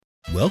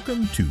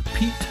Welcome to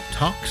Pete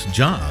Talks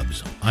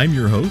Jobs. I'm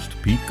your host,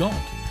 Pete Galt.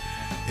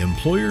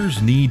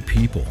 Employers need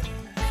people.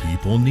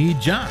 People need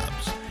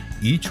jobs.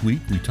 Each week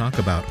we talk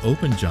about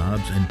open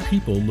jobs and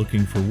people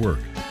looking for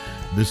work.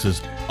 This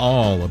is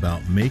all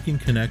about making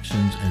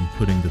connections and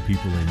putting the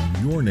people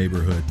in your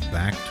neighborhood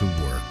back to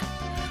work.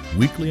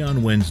 Weekly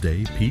on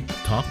Wednesday, Pete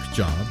Talks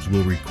Jobs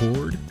will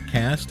record,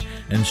 cast,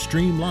 and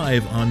stream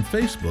live on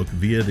Facebook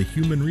via the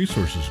Human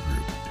Resources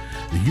Group.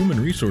 The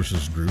Human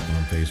Resources Group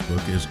on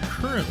Facebook is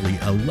currently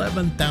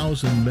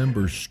 11,000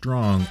 members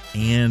strong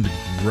and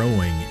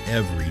growing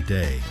every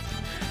day.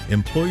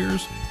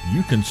 Employers,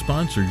 you can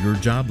sponsor your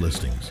job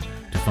listings.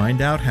 To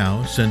find out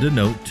how, send a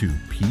note to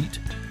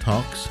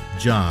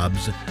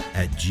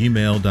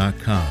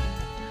petetalksjobs@gmail.com.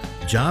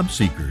 Job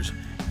seekers,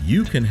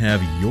 you can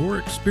have your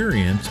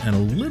experience and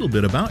a little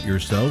bit about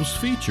yourselves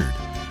featured.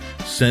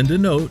 Send a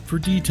note for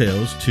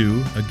details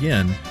to,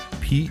 again,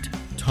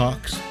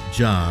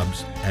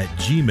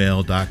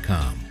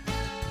 petetalksjobs@gmail.com.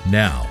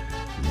 Now,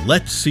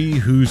 let's see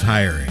who's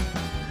hiring.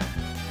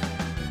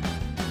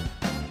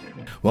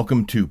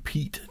 Welcome to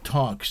Pete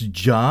Talks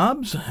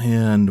Jobs,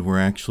 and we're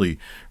actually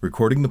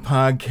recording the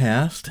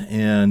podcast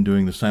and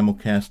doing the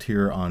simulcast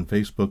here on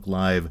Facebook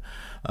Live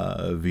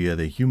via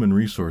the Human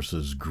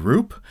Resources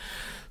Group.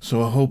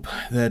 So I hope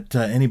that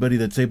anybody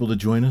that's able to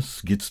join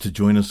us gets to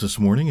join us this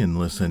morning and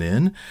listen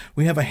in.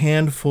 We have a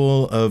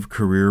handful of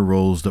career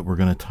roles that we're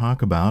going to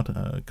talk about,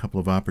 a couple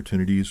of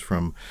opportunities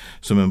from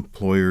some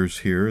employers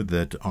here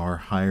that are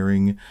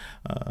hiring.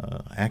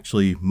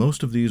 Actually,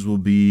 most of these will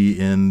be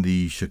in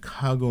the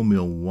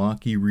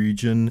Chicago-Milwaukee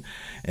region,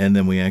 and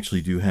then we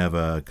actually do have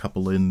a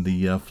couple in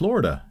the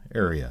Florida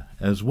area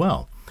as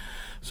well.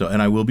 So,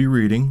 and I will be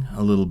reading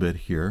a little bit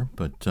here,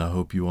 but I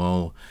hope you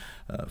all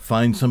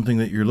find something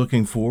that you're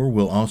looking for.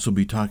 We'll also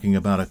be talking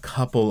about a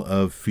couple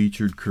of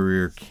featured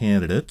career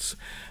candidates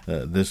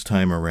this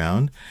time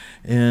around.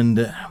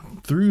 And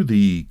through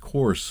the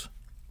course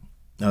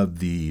of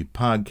the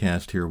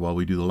podcast here, while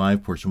we do the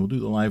live portion, we'll do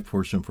the live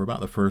portion for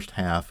about the first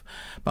half,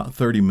 about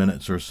 30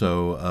 minutes or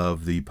so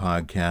of the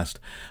podcast.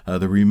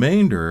 The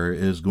remainder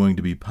is going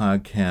to be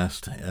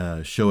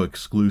podcast show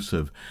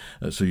exclusive,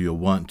 so you'll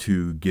want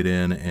to get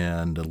in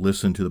and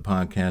listen to the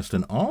podcast.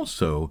 And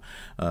also,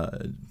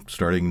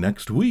 starting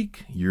next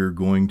week, you're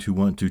going to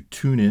want to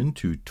tune in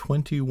to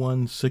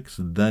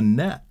 216 The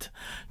Net,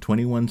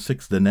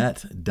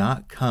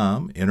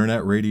 216thenet.com,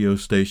 internet radio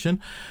station,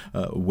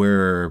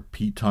 where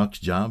Pete Talks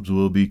Jobs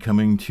will be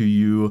coming to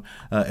you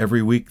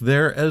every week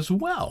there as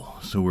well.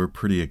 So we're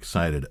pretty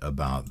excited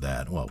about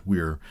that. Well,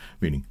 we're,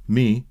 meaning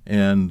me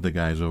and the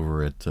guys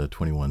over at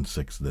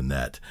 216 The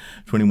Net.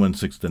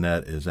 216 The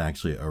Net is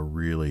actually a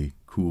really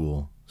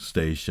cool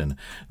station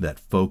that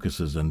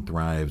focuses and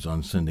thrives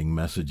on sending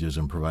messages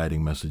and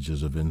providing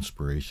messages of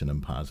inspiration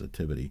and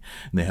positivity.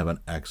 And they have an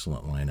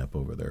excellent lineup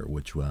over there,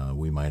 which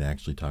we might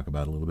actually talk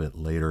about a little bit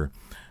later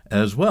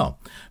as well.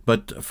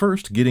 But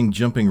first,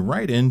 jumping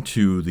right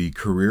into the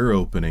career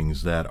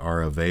openings that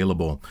are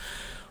available.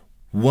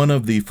 One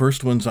of the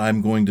first ones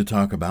I'm going to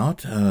talk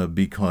about,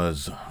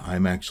 because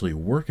I'm actually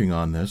working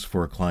on this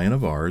for a client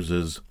of ours,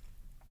 is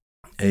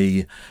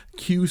a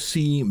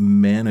QC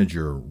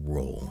manager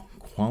role.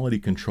 Quality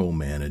Control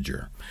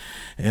Manager.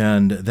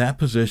 And that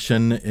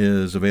position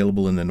is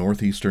available in the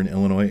northeastern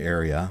Illinois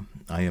area.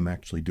 I am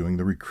actually doing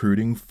the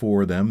recruiting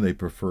for them. They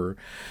prefer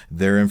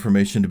their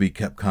information to be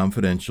kept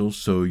confidential,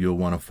 so you'll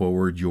want to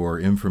forward your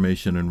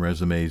information and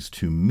resumes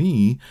to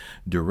me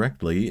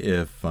directly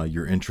if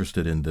you're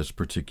interested in this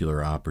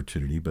particular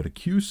opportunity. But a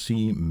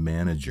QC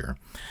manager,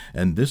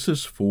 and this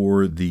is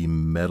for the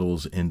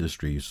metals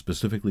industry,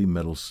 specifically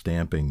metal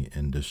stamping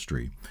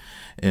industry.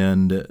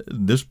 And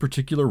this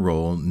particular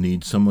role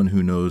needs someone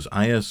who knows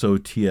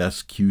ISO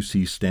TS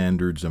QC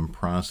standards and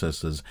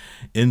processes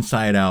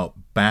inside out,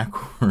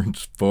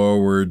 backwards,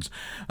 forwards,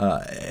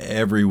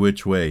 every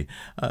which way.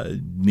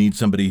 Need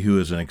somebody who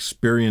is an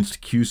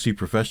experienced QC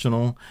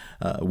professional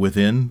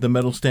within the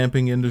metal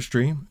stamping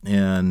industry.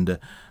 And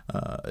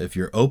if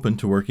you're open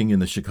to working in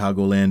the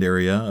Chicagoland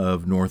area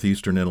of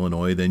northeastern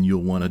Illinois, then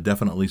you'll want to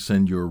definitely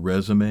send your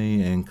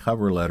resume and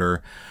cover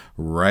letter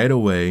right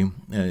away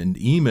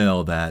and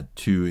email that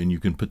to, and you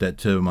can put that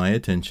to my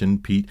attention,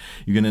 Pete.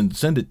 You can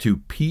send it to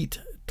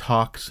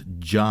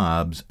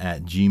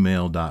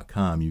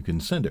petetalksjobs@gmail.com. You can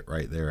send it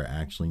right there,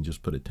 actually, and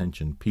just put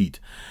attention, Pete.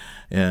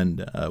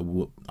 And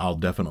I'll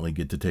definitely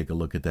get to take a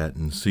look at that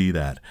and see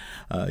that.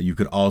 You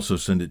could also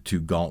send it to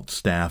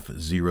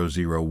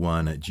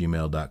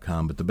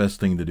galtstaff001@gmail.com. But the best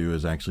thing to do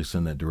is actually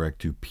send that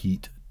direct to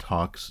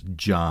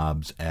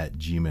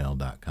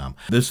petetalksjobs@gmail.com.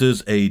 This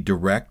is a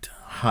direct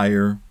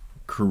hire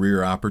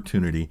career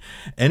opportunity.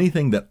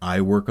 Anything that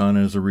I work on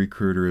as a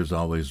recruiter is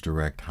always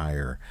direct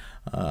hire.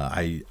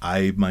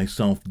 I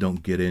myself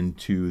don't get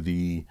into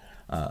the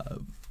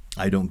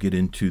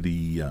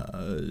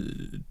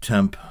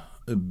temp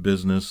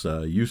business.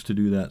 Used to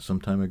do that some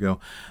time ago.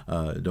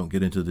 Don't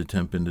get into the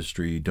temp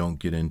industry. Don't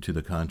get into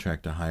the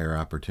contract to hire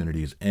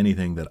opportunities.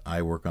 Anything that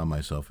I work on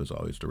myself is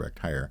always direct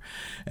hire.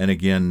 And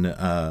again,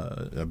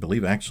 I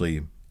believe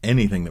actually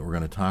anything that we're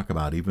going to talk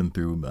about, even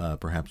through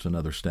perhaps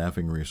another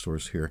staffing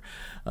resource here,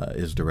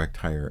 is direct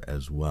hire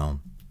as well.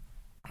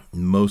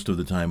 Most of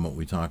the time what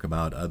we talk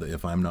about,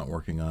 if I'm not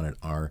working on it,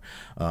 are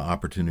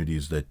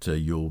opportunities that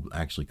you'll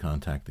actually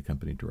contact the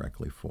company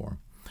directly for.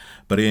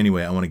 But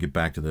anyway, I want to get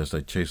back to this. I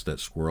chased that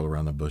squirrel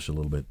around the bush a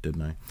little bit,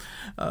 didn't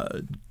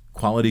I?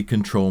 Quality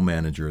Control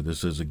Manager.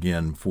 This is,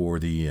 again, for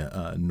the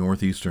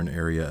northeastern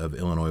area of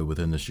Illinois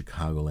within the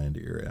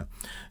Chicagoland area.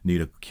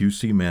 Need a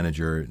QC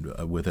manager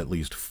with at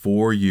least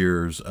 4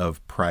 years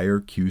of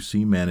prior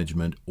QC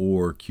management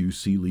or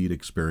QC lead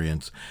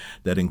experience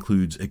that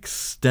includes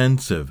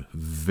extensive,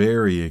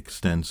 very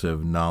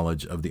extensive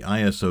knowledge of the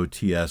ISO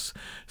TS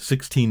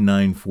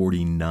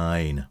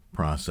 16949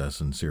 process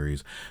and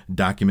series,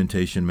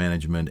 documentation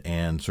management,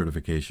 and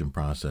certification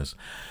process.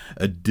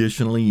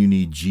 Additionally, you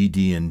need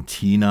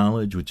GD&T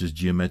knowledge, which is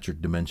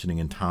geometric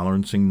dimensioning and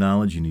tolerancing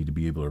knowledge. You need to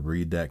be able to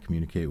read that,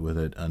 communicate with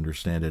it,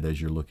 understand it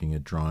as you're looking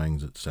at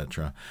drawings,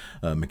 etc.,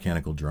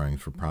 mechanical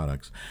drawings for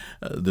products.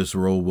 This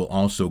role will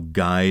also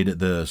guide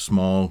the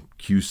small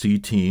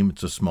QC team.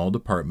 It's a small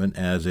department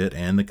as it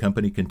and the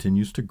company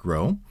continues to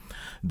grow.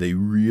 They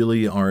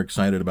really are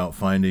excited about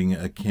finding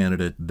a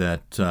candidate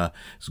that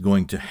is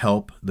going to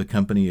help the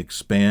company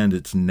expand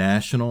its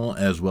national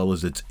as well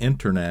as its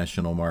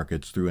international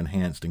markets through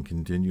enhanced and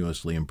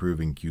continuously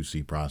improving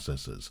QC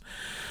processes.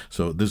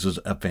 So this is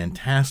a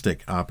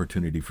fantastic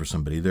opportunity for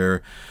somebody.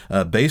 Their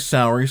base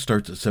salary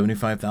starts at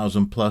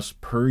 $75,000 plus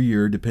per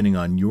year, depending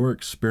on your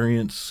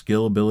experience,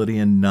 skill, ability,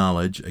 and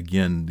knowledge.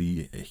 Again,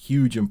 the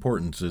huge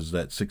importance is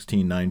that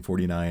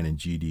 16949 and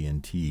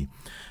GD&T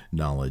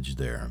knowledge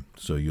there.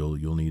 So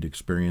you'll need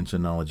experience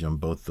and knowledge on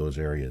both those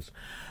areas.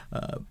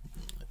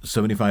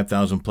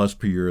 $75,000 plus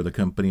per year. The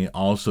company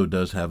also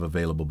does have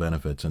available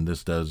benefits, and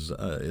this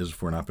is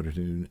for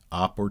an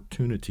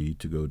opportunity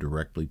to go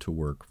directly to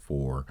work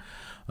for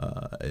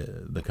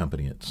the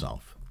company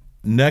itself.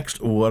 Next,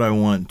 what I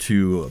want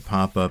to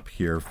pop up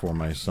here for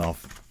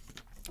myself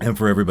and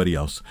for everybody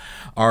else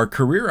are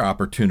career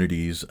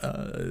opportunities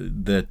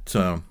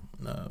that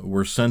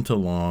were sent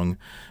along,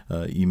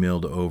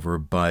 emailed over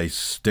by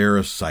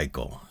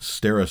Stericycle.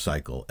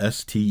 Stericycle,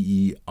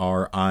 Stericycle.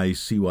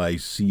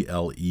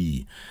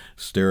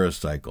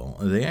 Stericycle.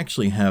 They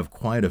actually have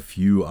quite a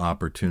few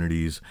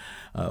opportunities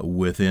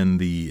within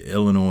the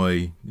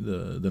Illinois,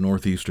 the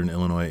northeastern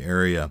Illinois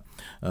area.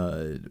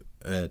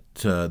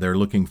 They're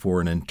looking for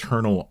an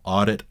internal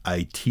audit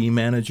IT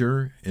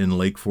manager in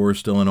Lake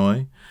Forest,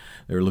 Illinois.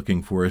 They're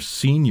looking for a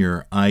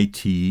senior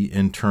IT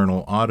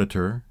internal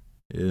auditor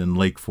in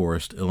Lake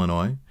Forest,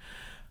 Illinois,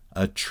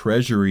 a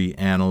treasury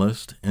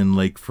analyst in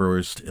Lake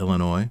Forest,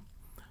 Illinois,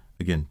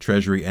 again,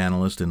 treasury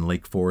analyst in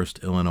Lake Forest,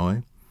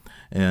 Illinois,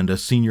 and a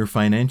senior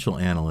financial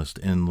analyst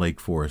in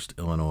Lake Forest,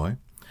 Illinois.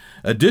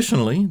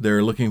 Additionally,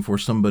 they're looking for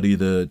somebody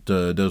that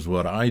does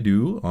what I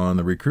do on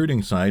the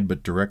recruiting side,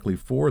 but directly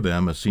for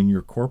them, a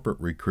senior corporate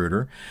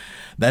recruiter.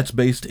 That's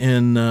based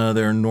in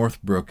their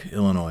Northbrook,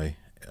 Illinois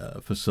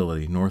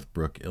facility,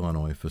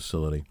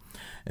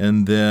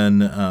 and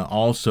then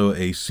also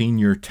a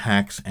senior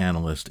tax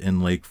analyst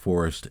in Lake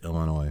Forest,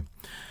 Illinois.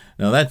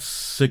 Now that's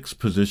 6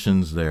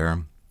 positions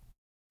there,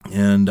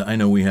 and I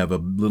know we have a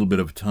little bit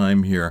of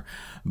time here,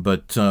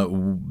 but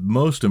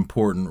most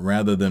important,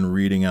 rather than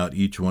reading out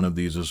each one of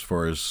these as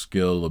far as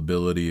skill,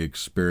 ability,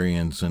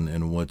 experience,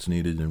 and what's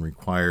needed and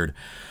required,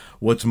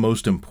 what's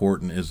most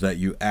important is that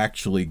you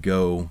actually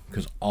go,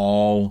 because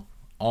all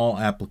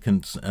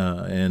applicants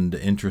and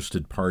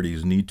interested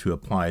parties need to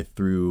apply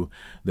through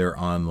their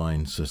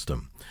online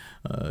system.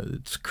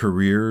 It's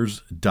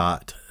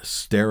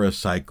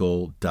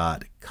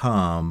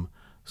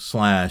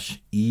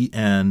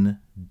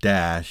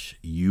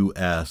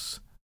careers.stericycle.com/en-us/.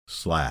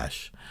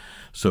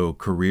 So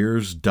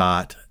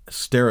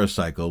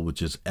careers.stericycle,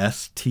 which is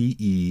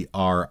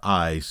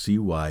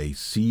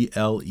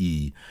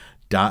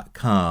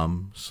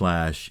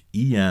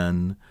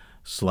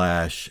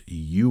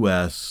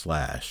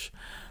STERICYCLE.com/en/us/.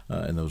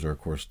 And those are, of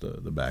course,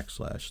 the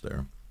backslash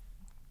there.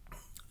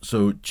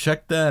 So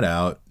check that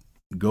out.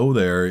 Go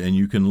there, and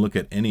you can look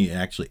at any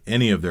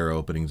of their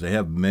openings. They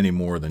have many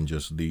more than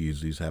just these.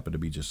 These happen to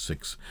be just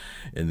 6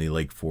 in the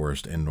Lake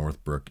Forest and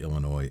Northbrook,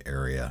 Illinois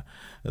area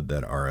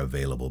that are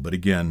available. But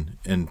again,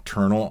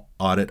 internal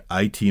audit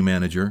IT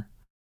manager,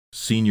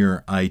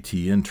 senior IT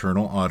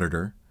internal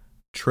auditor,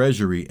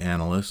 treasury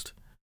analyst,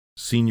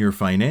 senior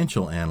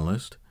financial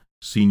analyst,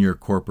 senior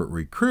corporate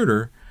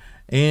recruiter,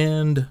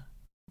 and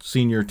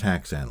senior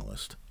tax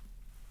analyst.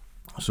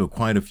 So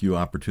quite a few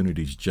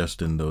opportunities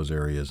just in those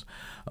areas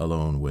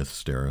alone with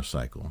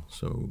Stericycle.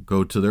 So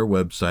go to their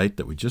website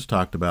that we just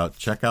talked about,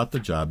 check out the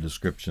job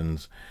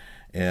descriptions,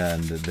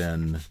 and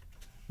then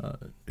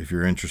if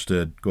you're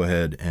interested, go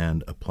ahead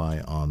and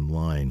apply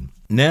online.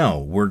 Now,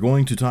 we're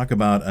going to talk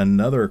about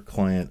another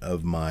client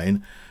of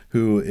mine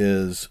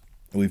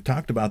we've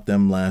talked about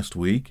them last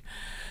week,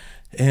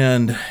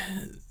 and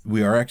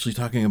we are actually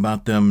talking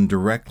about them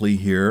directly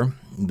here.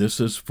 This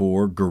is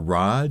for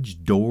Garage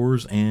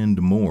Doors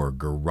and More.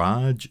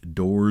 Garage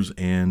Doors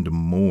and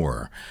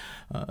More.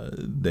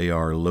 They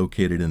are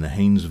located in the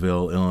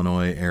Haynesville,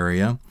 Illinois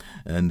area,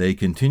 and they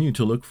continue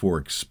to look for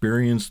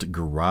experienced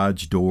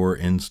garage door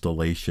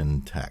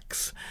installation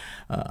techs.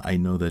 I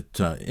know that,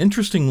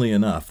 interestingly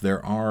enough,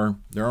 there are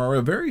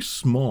a very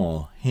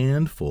small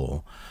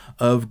handful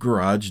of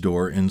garage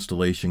door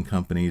installation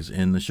companies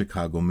in the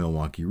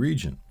Chicago-Milwaukee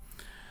region.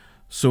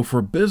 So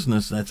for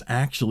business, that's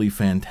actually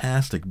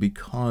fantastic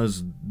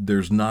because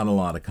there's not a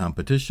lot of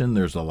competition,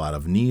 there's a lot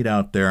of need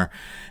out there,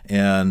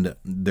 and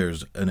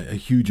there's a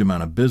huge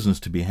amount of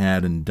business to be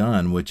had and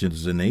done, which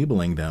is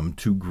enabling them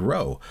to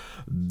grow.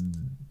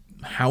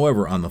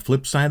 However, on the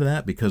flip side of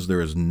that, because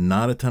there is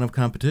not a ton of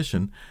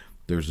competition,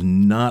 there's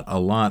not a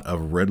lot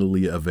of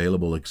readily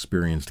available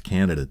experienced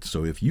candidates.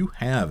 So if you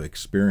have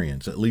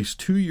experience, at least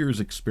 2 years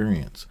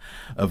experience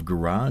of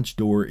garage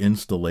door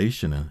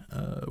installation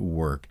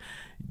work,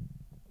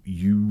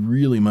 you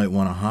really might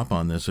want to hop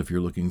on this if you're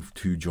looking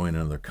to join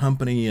another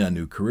company, a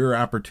new career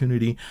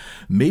opportunity.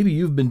 Maybe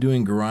you've been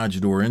doing garage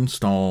door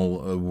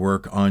install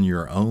work on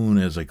your own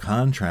as a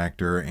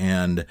contractor,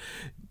 and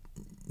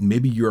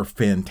maybe you're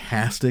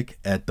fantastic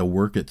at the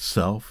work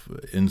itself,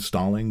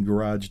 installing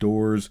garage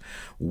doors,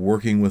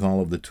 working with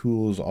all of the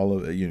tools,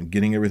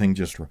 getting everything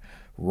just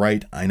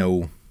right. I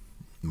know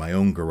my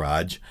own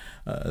garage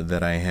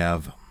that I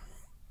have.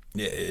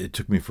 It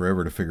took me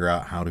forever to figure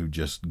out how to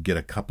just get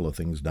a couple of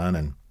things done,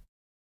 and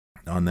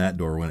on that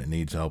door when it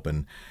needs help,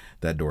 and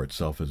that door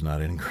itself is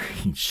not in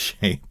great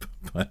shape,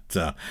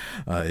 but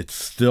it's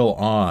still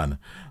on.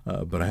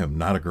 But I am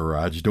not a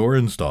garage door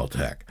install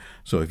tech.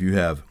 So if you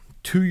have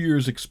 2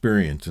 years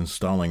experience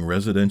installing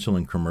residential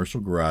and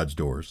commercial garage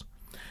doors,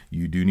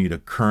 you do need a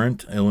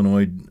current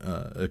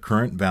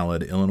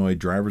valid Illinois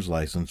driver's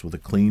license with a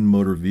clean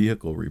motor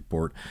vehicle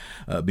report,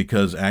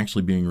 because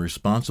actually being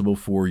responsible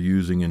for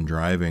using and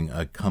driving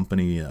a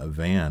company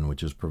van,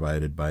 which is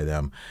provided by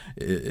them,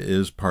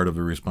 is part of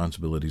the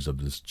responsibilities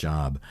of this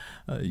job.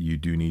 You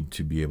do need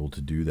to be able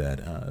to do that.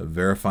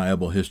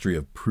 Verifiable history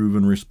of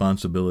proven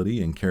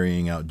responsibility in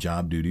carrying out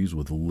job duties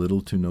with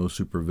little to no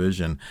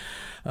supervision.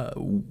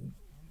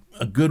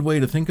 A good way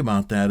to think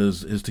about that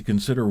is to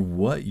consider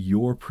what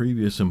your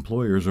previous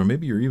employers, or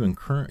maybe your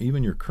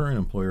your current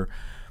employer,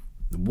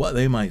 what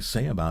they might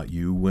say about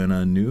you when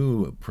a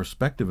new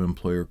prospective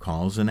employer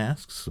calls and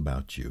asks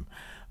about you.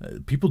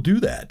 People do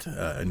that.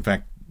 In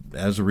fact,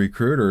 as a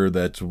recruiter,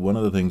 that's one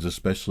of the things,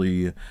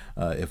 especially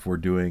if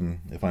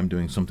I'm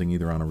doing something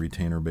either on a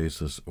retainer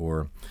basis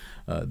or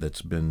that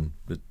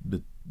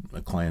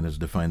a client has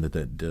defined that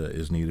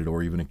is needed,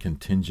 or even a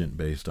contingent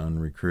based on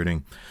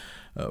recruiting.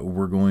 I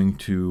am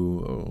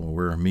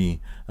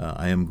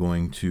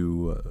going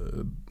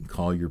to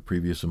call your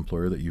previous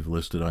employer that you've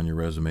listed on your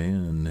resume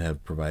and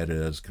have provided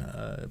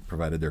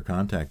their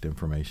contact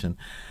information.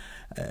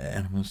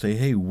 And I'm going to say,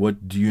 hey,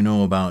 what do you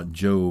know about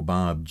Joe,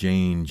 Bob,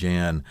 Jane,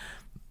 Jan?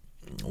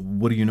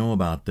 What do you know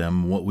about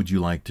them? What would you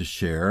like to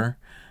share?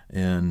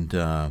 And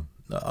a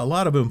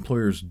lot of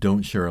employers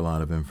don't share a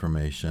lot of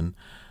information,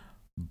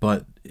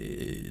 but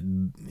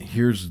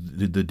here's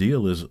the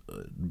deal is,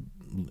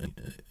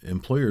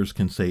 employers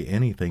can say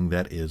anything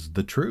that is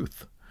the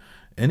truth.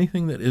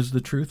 Anything that is the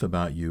truth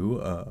about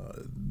you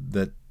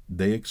that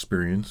they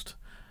experienced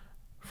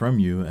from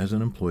you as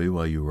an employee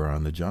while you were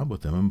on the job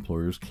with them,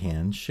 employers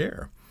can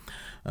share.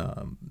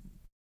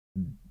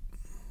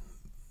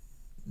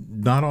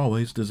 Not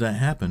always does that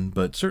happen,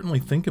 but certainly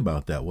think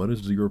about that. What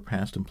is your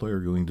past employer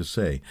going to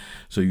say?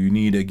 So you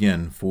need,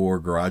 again, for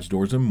garage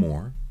doors and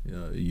more,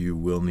 you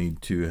will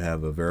need to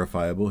have a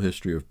verifiable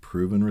history of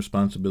proven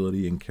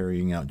responsibility in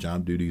carrying out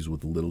job duties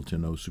with little to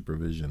no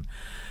supervision.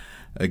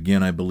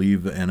 Again, I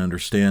believe and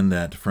understand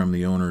that from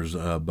the owners,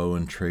 Bo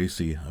and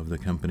Tracy of the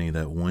company,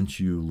 that once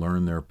you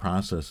learn their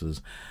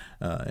processes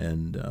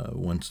and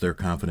once they're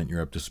confident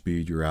you're up to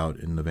speed, you're out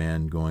in the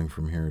van going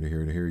from here to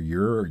here to here,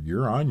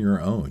 you're on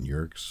your own.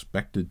 You're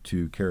expected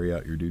to carry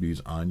out your duties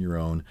on your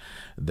own.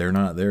 They're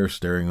not there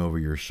staring over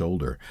your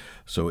shoulder.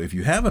 So if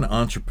you have an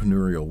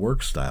entrepreneurial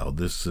work style,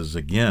 this is,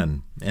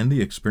 again, and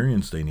the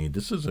experience they need,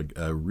 this is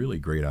a really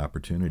great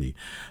opportunity.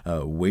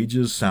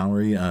 Wages,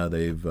 salary,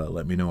 they've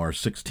let me know, are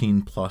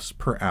 $16 plus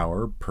per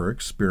hour per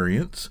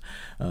experience.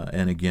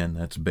 And again,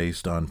 that's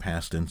based on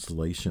past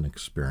installation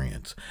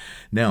experience.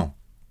 Now,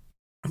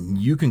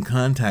 you can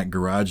contact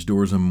Garage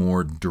Doors and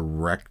More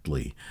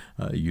directly.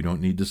 You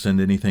don't need to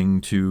send anything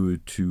to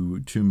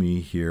me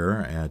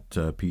here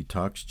at Pete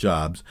Talks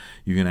Jobs.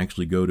 You can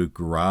actually go to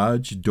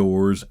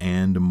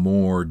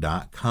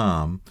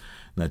garageDoorsandMore.com.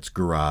 That's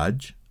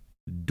Garage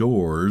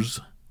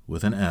Doors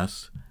with an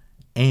S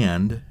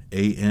and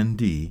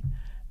ANDMOR.com.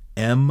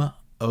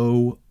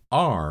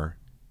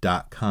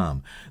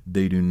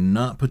 They do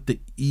not put the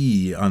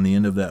E on the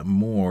end of that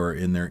more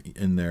in their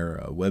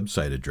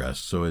website address.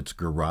 So it's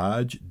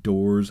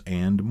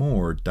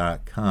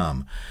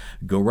garageDoorsandMore.com.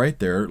 Go right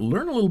there,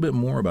 learn a little bit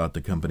more about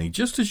the company,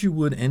 just as you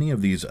would any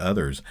of these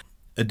others.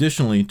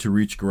 Additionally, to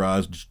reach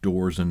Garage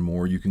Doors and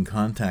More, you can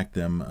contact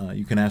them.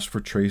 You can ask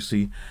for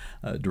Tracy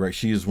direct.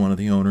 She is one of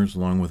the owners,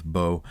 along with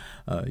Bo.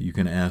 You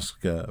can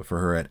ask for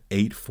her at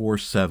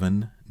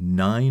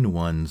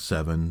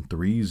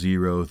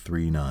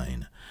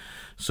 847-917-3039.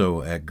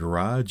 So at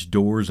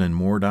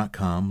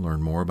GarageDoorsAndMore.com,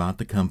 learn more about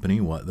the company,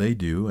 what they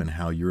do, and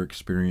how your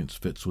experience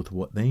fits with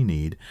what they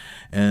need.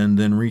 And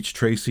then reach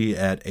Tracy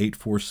at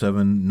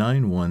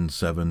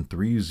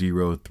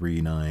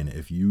 847-917-3039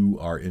 if you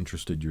are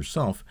interested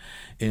yourself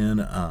in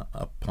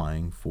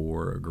applying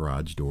for a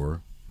garage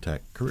door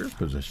tech career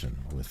position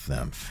with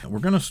them. We're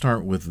going to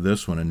start with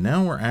this one, and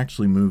now we're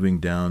actually moving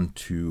down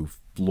to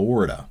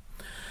Florida.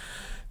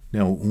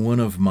 Now, one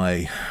of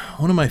my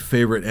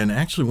favorite, and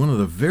actually one of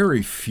the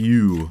very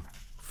few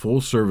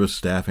full-service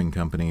staffing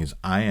companies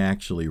I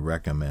actually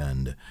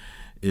recommend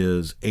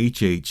is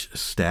HH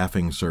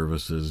Staffing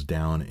Services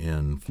down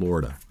in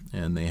Florida.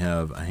 And they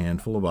have a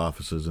handful of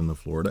offices in the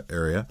Florida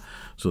area,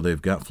 so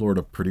they've got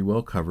Florida pretty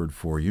well covered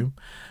for you.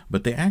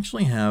 But they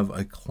actually have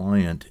a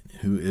client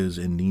who is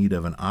in need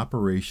of an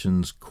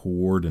operations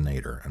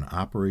coordinator, and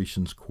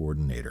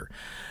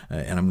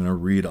I'm going to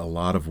read a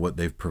lot of what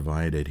they've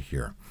provided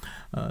here.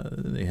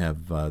 They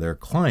have their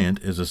client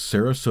is a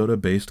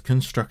Sarasota-based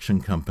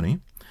construction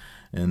company,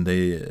 and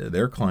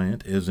their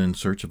client is in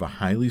search of a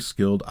highly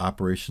skilled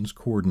operations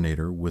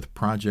coordinator with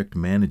project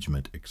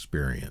management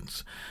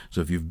experience. So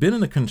if you've been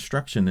in the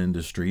construction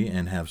industry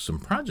and have some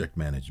project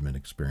management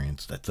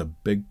experience, that's a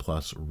big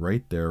plus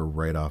right there,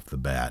 right off the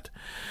bat.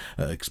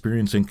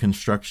 Experience in a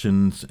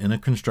construction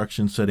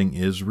setting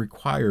is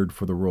required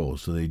for the role,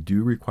 so they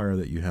do require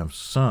that you have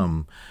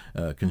some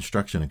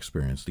construction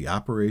experience. The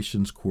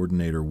operations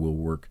coordinator will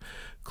work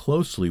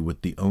closely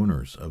with the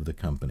owners of the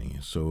company.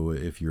 So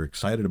if you're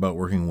excited about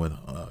working with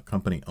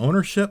company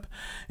ownership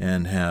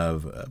and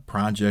have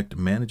project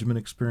management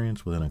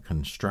experience within a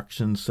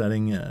construction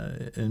setting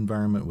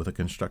environment with a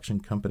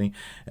construction company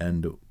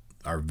and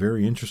are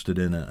very interested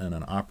in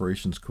an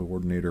operations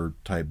coordinator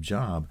type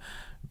job,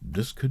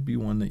 this could be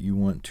one that you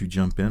want to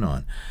jump in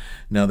on.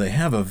 Now, they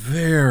have a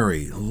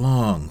very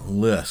long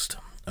list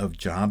of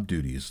job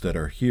duties that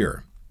are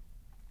here.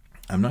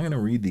 I'm not going to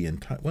read the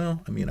entire,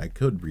 I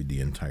could read the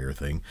entire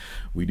thing.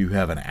 We do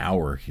have an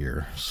hour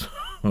here, so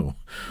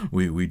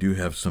we do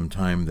have some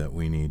time that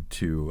we need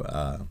to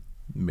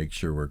make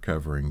sure we're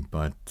covering.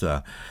 But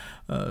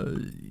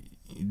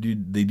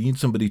they need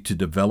somebody to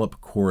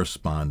develop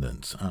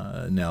correspondence.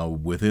 Now,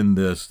 within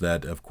this,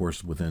 that of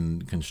course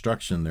within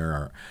construction, there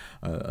are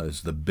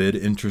is the bid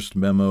interest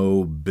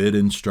memo, bid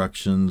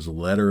instructions,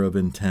 letter of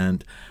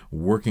intent,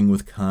 working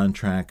with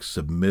contracts,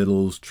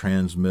 submittals,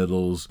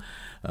 transmittals,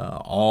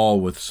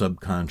 all with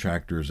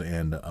subcontractors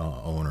and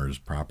owners,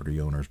 property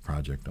owners,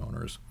 project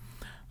owners.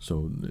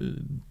 So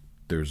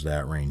there's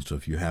that range. So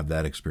if you have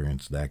that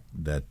experience,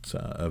 that's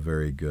a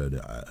very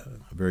good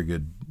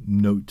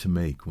note to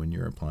make when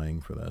you're applying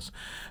for this.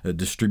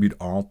 Distribute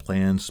all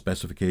plans,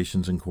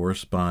 specifications, and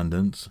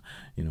correspondence.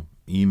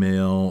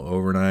 Email,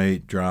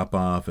 overnight, drop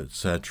off,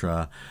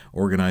 etc.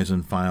 Organize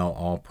and file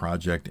all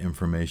project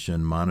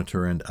information.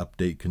 Monitor and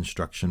update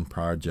construction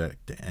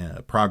project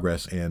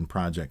progress and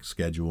project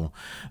schedule.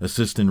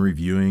 Assist in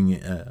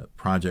reviewing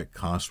project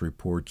cost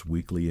reports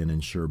weekly and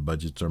ensure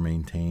budgets are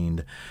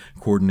maintained.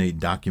 Coordinate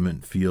and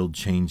document field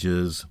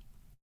changes.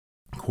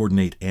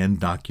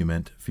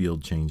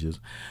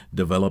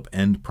 Develop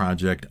end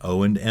project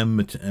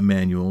O&M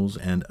manuals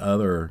and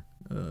other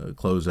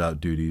closeout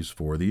duties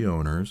for the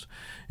owners.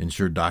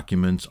 Ensure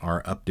documents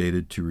are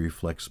updated to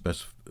reflect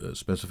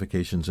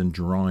specifications and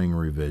drawing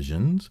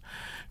revisions.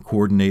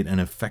 Coordinate an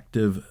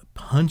effective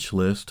punch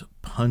list,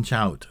 punch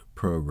out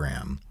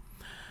program.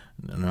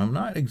 And I'm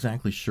not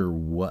exactly sure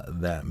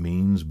what that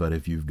means, but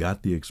if you've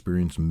got the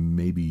experience,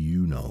 maybe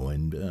you know,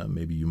 and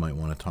maybe you might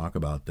want to talk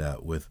about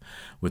that with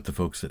the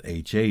folks at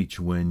HH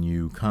when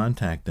you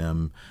contact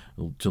them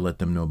to let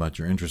them know about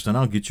your interest. And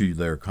I'll get you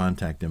their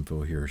contact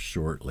info here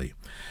shortly.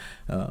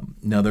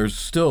 Now, there's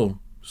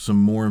still some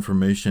more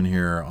information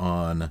here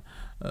on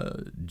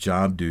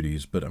job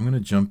duties, but I'm going to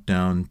jump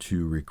down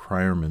to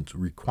requirements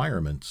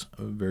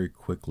very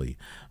quickly.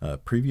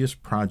 Previous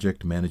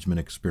project management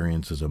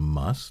experience is a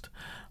must.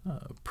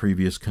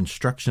 Previous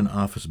construction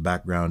office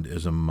background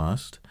is a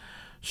must.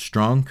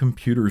 Strong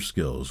computer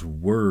skills,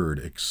 Word,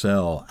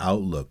 Excel,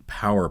 Outlook,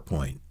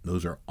 PowerPoint.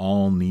 Those are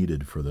all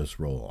needed for this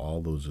role,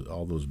 all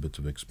those bits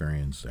of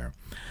experience there.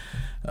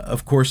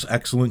 Of course,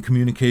 excellent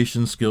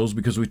communication skills,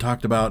 because we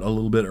talked about a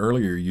little bit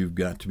earlier, you've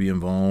got to be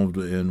involved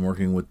in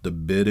working with the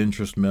bid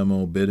interest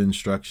memo, bid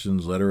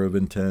instructions, letter of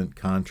intent,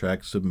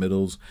 contract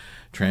submittals,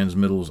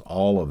 transmittals,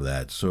 all of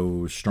that.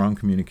 So strong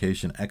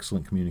communication,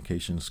 excellent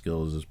communication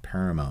skills is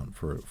paramount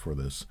for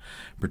this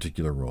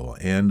particular role.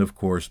 And of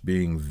course,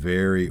 being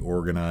very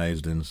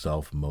organized and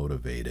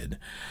self-motivated.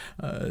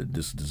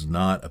 This does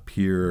not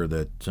appear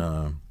that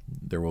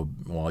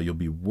while you'll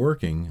be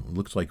working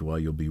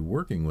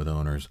with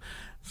owners,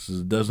 this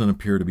doesn't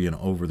appear to be an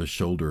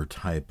over-the-shoulder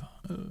type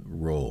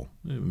role,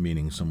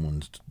 meaning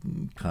someone's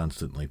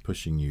constantly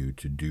pushing you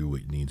to do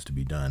what needs to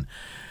be done.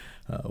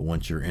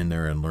 once you're in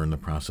there and learn the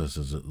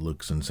processes, it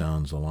looks and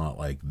sounds a lot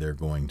like they're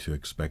going to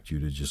expect you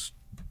to just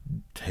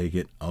take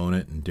it, own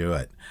it, and do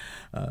it.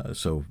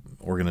 So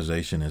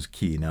organization is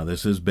key. Now,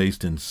 this is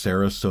based in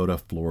Sarasota,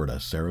 Florida.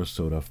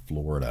 Sarasota,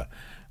 Florida.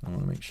 I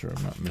want to make sure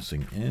I'm not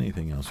missing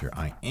anything else here.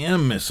 I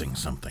am missing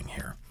something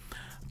here.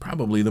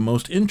 Probably the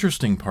most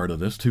interesting part of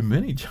this to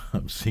many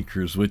job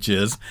seekers, which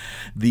is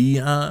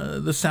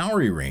the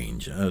salary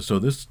range. So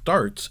this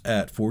starts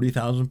at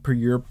 $40,000 per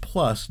year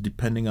plus,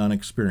 depending on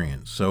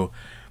experience. So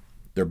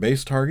their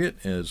base target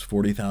is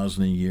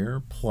 $40,000 a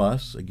year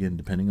plus, again,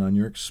 depending on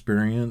your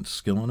experience,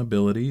 skill and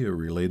ability, or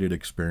related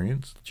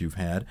experience that you've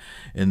had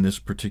in this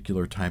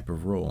particular type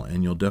of role.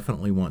 And you'll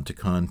definitely want to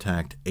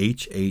contact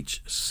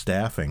HH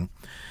Staffing.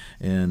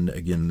 And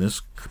again,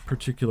 this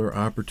particular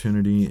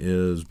opportunity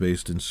is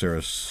based in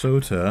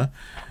Sarasota,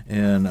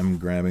 and I'm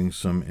grabbing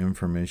some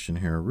information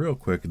here real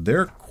quick.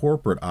 Their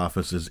corporate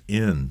office is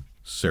in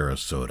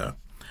Sarasota.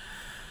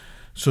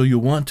 So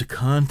you'll want to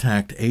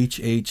contact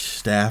HH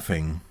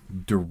Staffing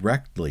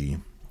directly,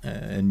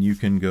 and you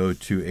can go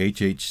to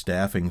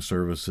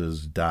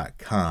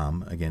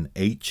hhstaffingservices.com. Again,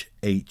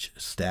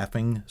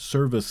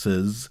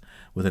 hhstaffingservices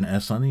with an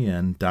S on the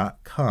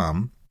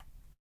end.com.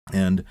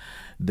 And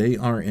they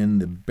are in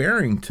the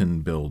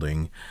Barrington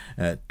building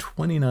at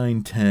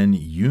 2910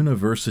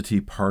 University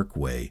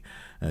Parkway.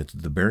 It's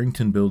the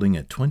Barrington building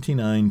at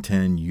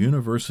 2910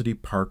 University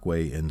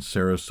Parkway in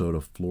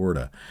Sarasota,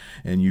 Florida.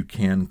 And you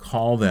can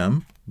call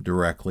them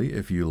directly,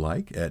 if you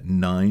like, at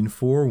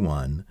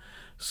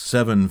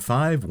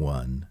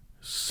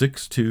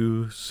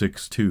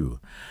 941-751-6262.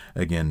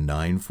 Again,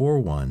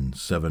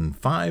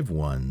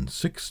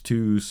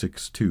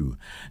 941-751-6262.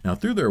 Now,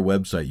 through their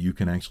website, you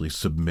can actually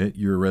submit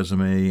your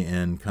resume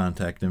and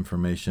contact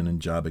information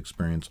and job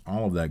experience,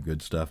 all of that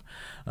good stuff,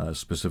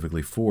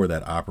 specifically for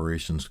that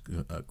operations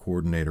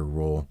coordinator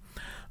role.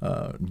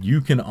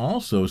 You can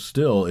also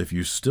still, if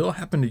you still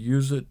happen to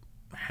use it,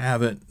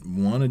 have it,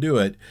 want to do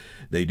it,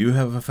 they do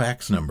have a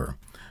fax number.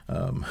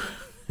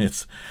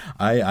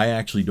 I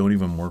actually don't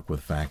even work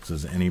with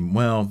faxes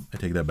well, I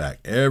take that back.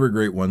 Every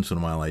great once in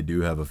a while I do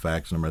have a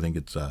fax number. I think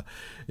it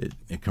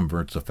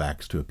converts a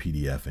fax to a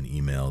PDF and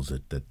emails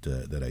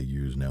that I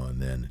use now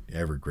and then.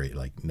 Every great,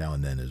 like now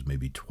and then, is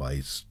maybe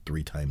twice,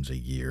 3 times a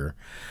year.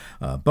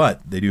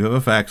 But they do have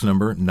a fax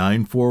number,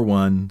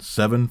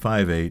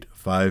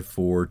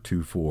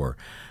 941-758-5424.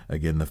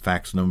 Again, the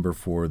fax number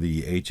for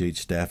the HH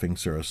Staffing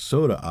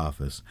Sarasota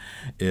office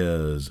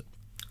is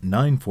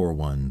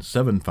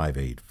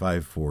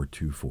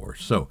 941-758-5424.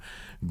 So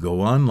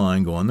go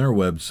online, go on their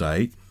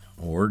website,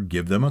 or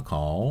give them a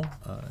call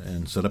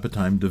and set up a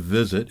time to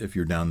visit if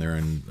you're down there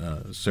in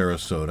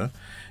Sarasota,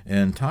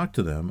 and talk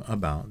to them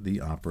about the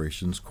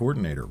operations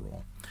coordinator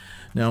role.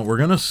 Now, we're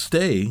going to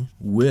stay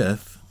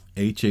with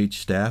HH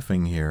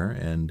Staffing here,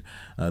 and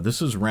this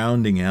is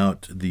rounding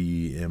out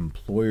the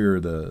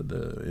employer,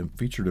 the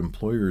featured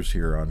employers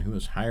here on who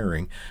is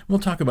hiring. We'll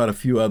talk about a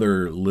few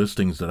other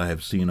listings that I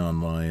have seen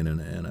online,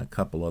 and a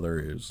couple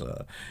others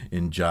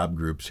in job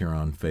groups here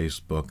on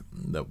Facebook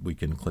that we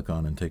can click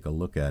on and take a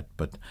look at.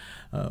 But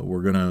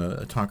we're going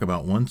to talk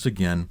about, once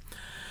again,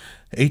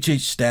 HH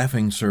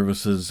Staffing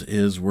Services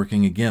is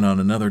working again on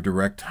another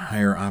direct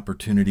hire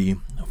opportunity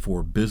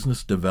for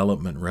business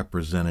development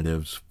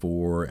representatives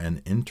for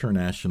an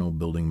international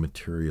building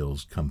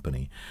materials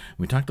company.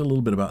 We talked a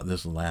little bit about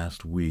this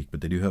last week,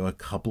 but they do have a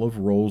couple of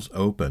roles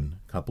open,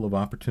 a couple of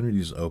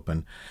opportunities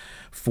open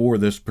for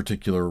this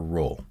particular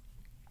role.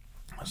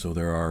 So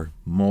there are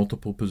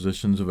multiple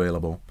positions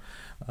available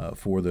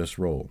for this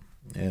role,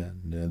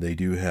 and they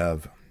do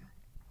have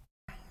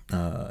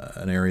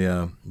an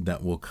area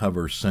that will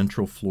cover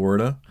Central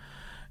Florida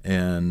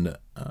and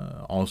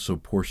also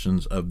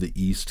portions of the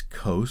East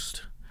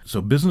Coast. So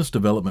business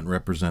development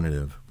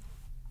representative,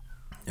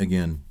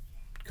 again,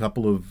 a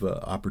couple of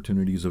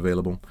opportunities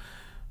available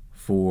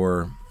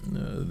for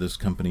this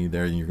company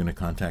there. And you're going to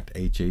contact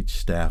HH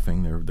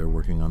Staffing. They're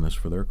working on this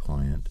for their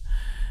client.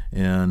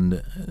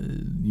 And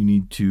you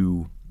need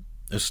to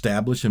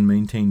establish and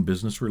maintain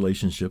business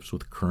relationships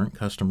with current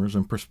customers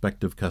and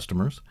prospective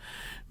customers.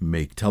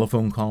 Make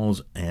telephone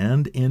calls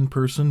and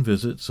in-person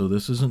visits. So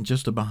this isn't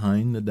just a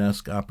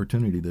behind-the-desk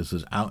opportunity. This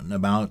is out and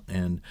about,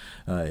 and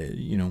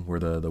where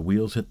the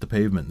wheels hit the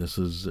pavement. This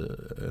is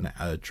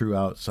a true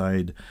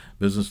outside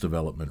business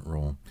development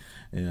role.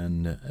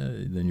 And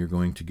then you're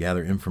going to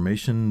gather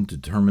information,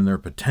 determine their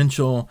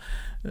potential,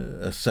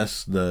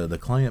 assess the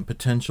client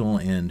potential,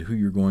 and who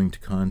you're going to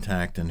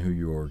contact and who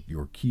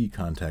your key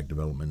contact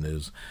development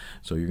is.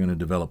 So you're going to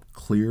develop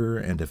clear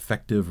and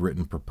effective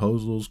written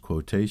proposals,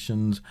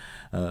 quotations,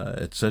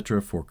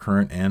 etc. for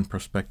current and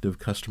prospective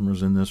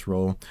customers in this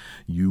role.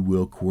 You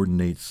will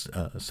coordinate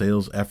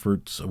sales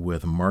efforts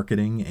with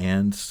marketing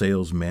and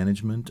sales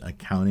management,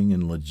 accounting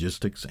and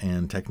logistics,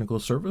 and technical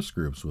service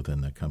groups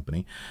within the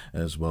company,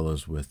 as well as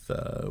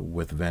has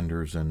with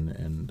vendors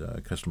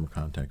and customer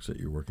contacts that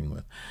you're working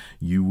with.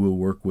 You will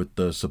work with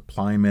the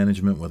supply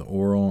management with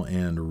oral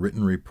and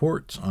written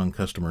reports on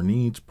customer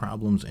needs,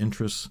 problems,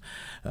 interests,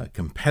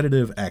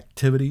 competitive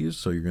activities.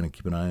 So you're going to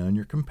keep an eye on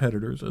your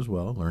competitors as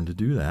well. Learn to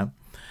do that.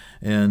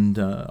 And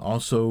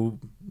also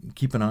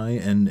keep an eye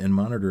and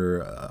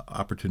monitor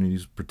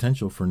opportunities,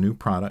 potential for new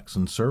products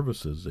and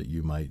services that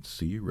you might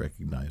see,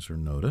 recognize, or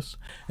notice.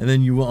 And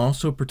then you will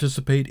also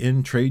participate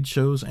in trade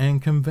shows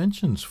and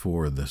conventions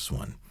for this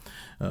one.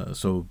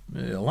 So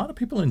a lot of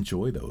people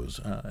enjoy those.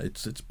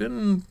 It's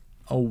been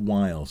a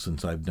while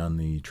since I've done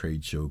the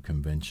trade show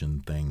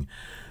convention thing.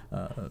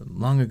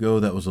 Long ago,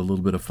 that was a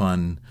little bit of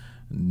fun.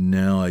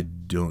 Now, I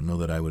don't know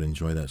that I would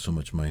enjoy that so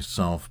much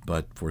myself,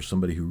 but for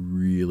somebody who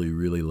really,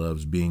 really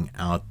loves being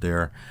out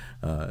there,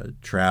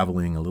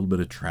 traveling, a little bit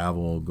of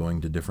travel,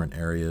 going to different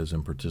areas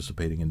and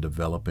participating in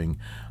developing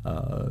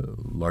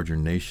larger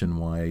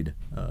nationwide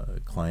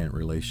client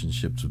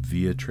relationships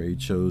via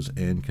trade shows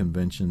and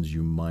conventions,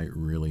 you might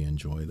really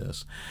enjoy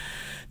this.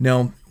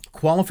 Now,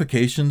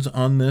 qualifications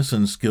on this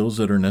and skills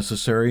that are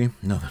necessary.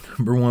 Now, the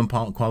number one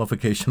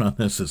qualification on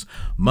this is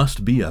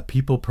must be a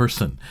people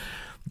person.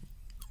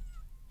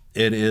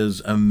 It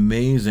is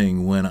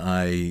amazing when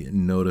I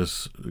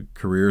notice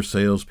career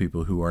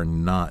salespeople who are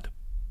not,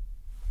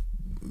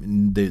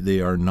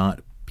 they are not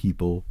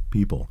people.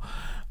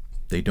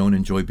 They don't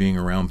enjoy being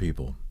around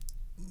people.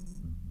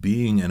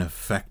 Being an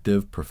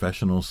effective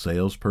professional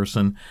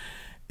salesperson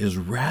is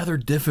rather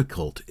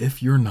difficult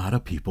if you're not a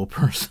people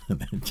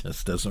person. It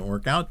just doesn't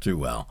work out too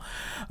well.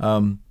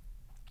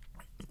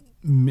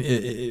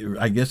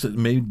 I guess it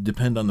may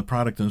depend on the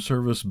product and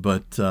service,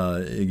 but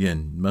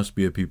again, must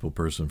be a people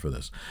person for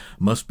this.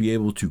 Must be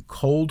able to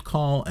cold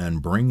call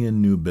and bring in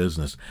new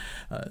business.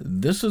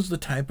 This is the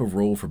type of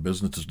role for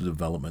business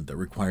development that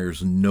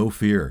requires no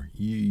fear.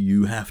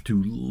 You have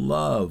to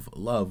love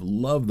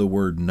the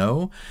word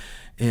no,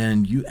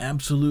 and you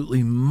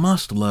absolutely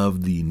must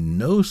love the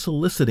no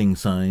soliciting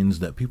signs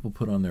that people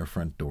put on their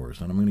front doors.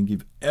 And I'm going to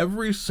give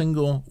every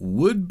single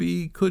would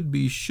be, could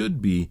be,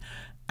 should be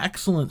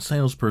excellent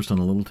salesperson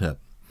a little tip,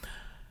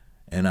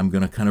 and I'm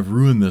going to kind of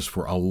ruin this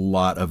for a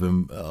lot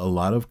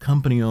of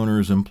company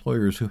owners,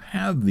 employers who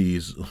have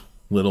these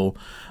little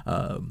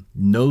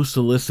no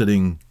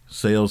soliciting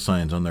sales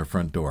signs on their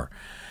front door.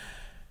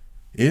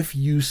 If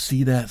you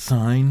see that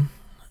sign,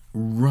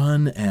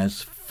 run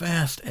as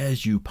fast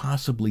as you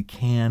possibly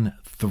can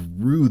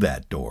through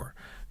that door.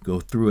 Go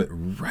through it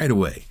right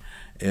away.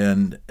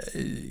 And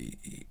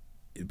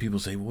people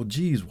say, well,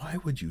 geez, why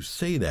would you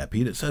say that,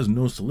 Pete? It says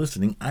no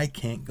soliciting. I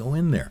can't go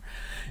in there.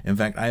 In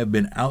fact, I have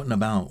been out and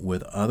about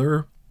with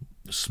other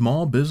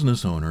small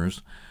business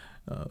owners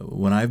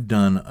when I've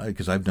done,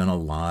 because I've done a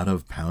lot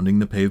of pounding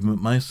the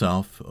pavement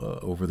myself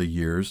over the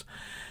years.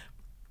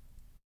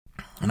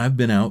 And I've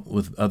been out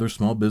with other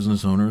small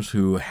business owners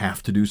who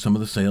have to do some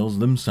of the sales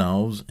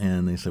themselves.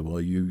 And they say,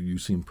 well, you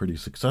seem pretty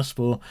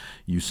successful.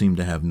 You seem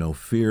to have no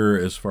fear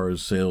as far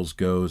as sales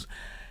goes.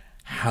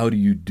 How do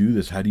you do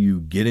this? How do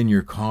you get in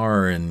your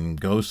car and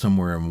go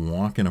somewhere and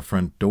walk in a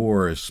front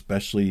door,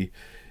 especially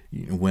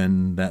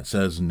when that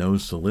says no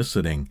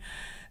soliciting?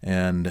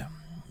 And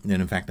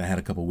in fact, I had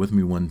a couple with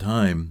me one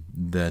time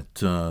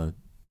that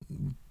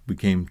we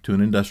came to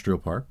an industrial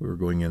park. We were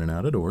going in and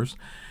out of doors,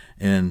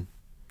 and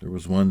there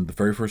was one, the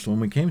very first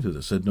one we came to,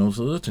 that said no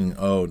soliciting.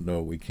 Oh,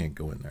 no, we can't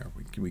go in there.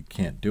 We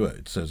can't do it.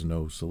 It says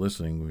no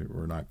soliciting.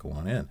 We're not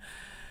going in.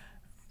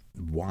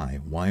 Why?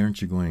 Why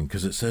aren't you going in?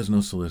 Because it says no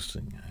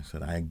soliciting. I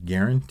said, I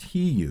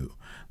guarantee you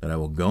that I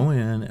will go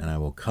in and I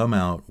will come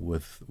out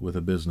with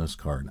a business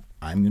card.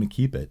 I'm going to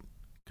keep it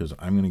because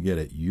I'm going to get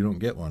it. You don't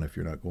get one if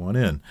you're not going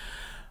in.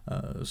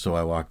 So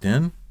I walked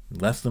in.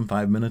 Less than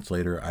 5 minutes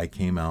later, I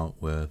came out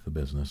with a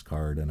business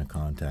card and a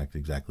contact,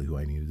 exactly who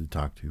I needed to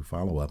talk to,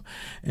 follow up,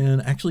 and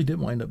actually did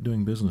wind up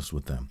doing business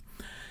with them.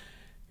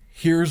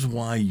 Here's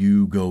why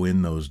you go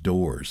in those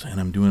doors. And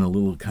I'm doing a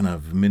little kind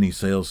of mini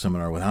sales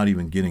seminar without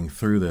even getting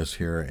through this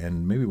here.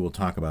 And maybe we'll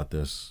talk about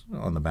this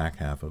on the back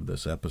half of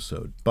this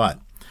episode. But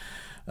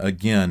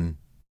again,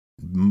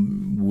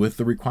 with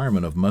the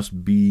requirement of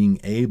must being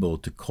able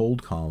to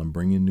cold call and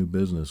bring in new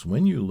business,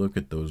 when you look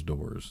at those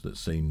doors that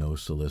say no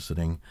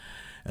soliciting,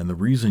 and the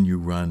reason you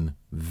run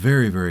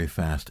very, very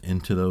fast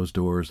into those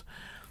doors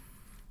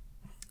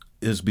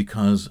is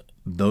because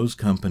those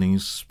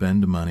companies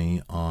spend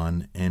money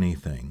on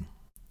anything.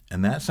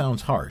 And that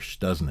sounds harsh,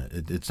 doesn't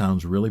it? It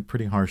sounds really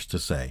pretty harsh to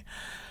say.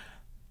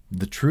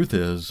 The truth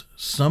is,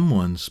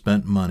 someone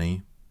spent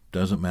money,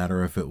 doesn't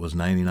matter if it was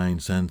 99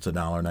 cents,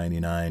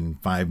 $1.99,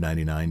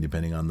 $5.99,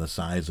 depending on the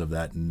size of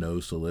that no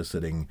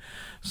soliciting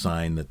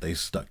sign that they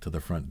stuck to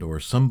the front door.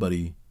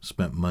 Somebody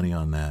spent money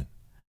on that,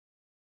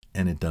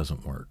 and it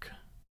doesn't work.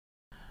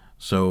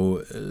 So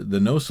the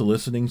no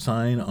soliciting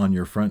sign on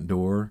your front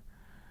door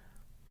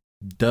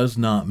does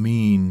not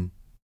mean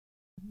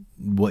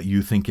what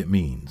you think it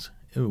means.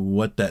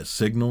 What that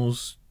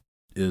signals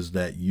is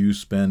that you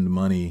spend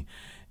money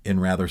in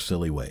rather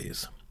silly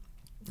ways.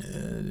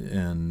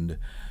 And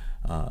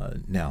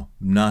now,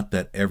 not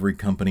that every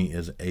company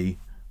is a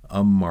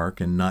a mark,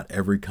 and not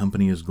every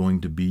company is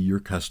going to be your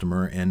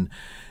customer. And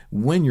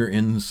when you're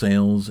in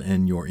sales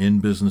and you're in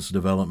business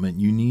development,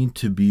 you need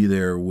to be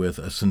there with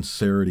a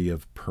sincerity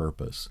of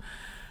purpose.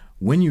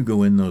 When you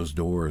go in those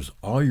doors,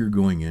 all you're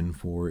going in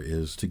for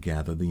is to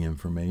gather the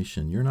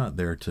information. You're not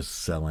there to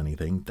sell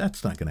anything.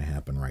 That's not going to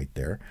happen right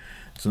there.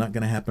 It's not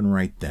going to happen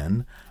right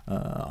then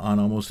on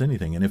almost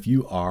anything. And if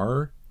you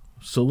are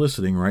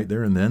soliciting right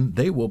there and then,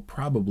 they will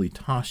probably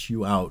toss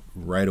you out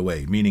right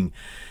away. Meaning,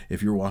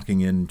 if you're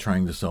walking in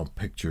trying to sell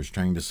pictures,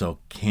 trying to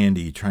sell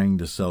candy, trying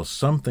to sell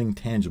something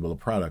tangible, a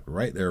product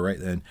right there, right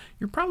then,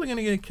 you're probably going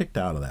to get kicked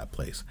out of that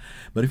place.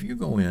 But if you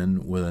go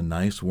in with a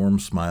nice warm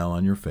smile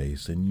on your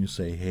face and you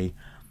say, hey,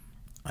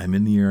 I'm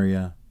in the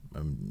area,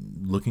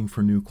 I'm looking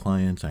for new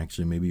clients.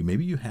 Actually,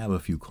 maybe you have a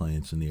few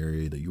clients in the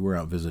area that you were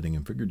out visiting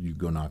and figured you'd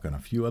go knock on a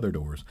few other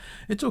doors.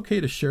 It's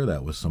okay to share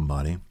that with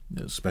somebody,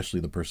 especially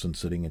the person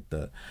sitting at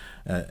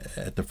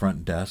the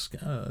front desk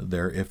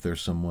there, if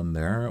there's someone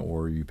there.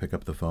 Or you pick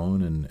up the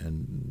phone,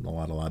 and a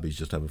lot of lobbies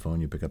just have a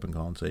phone. You pick up and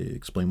call and say,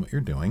 explain what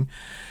you're doing,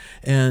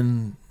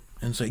 and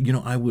say,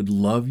 I would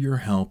love your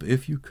help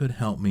if you could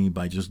help me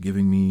by just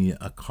giving me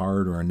a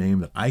card or a name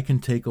that I can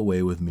take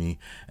away with me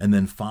and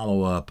then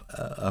follow up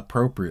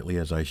appropriately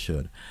as I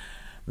should.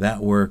 That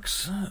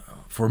works.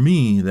 For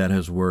me, that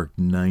has worked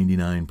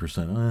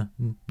 99%,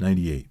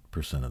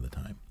 98% of the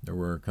time. There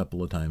were a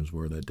couple of times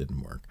where that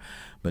didn't work,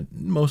 but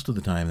most of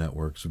the time that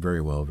works very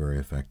well, very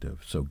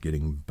effective. So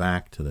getting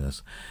back to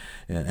this,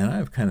 and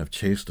I've kind of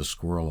chased a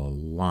squirrel a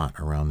lot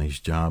around these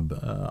job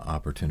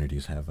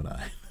opportunities, haven't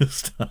I,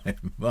 this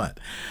time? But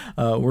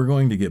we're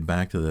going to get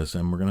back to this,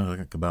 and we're going to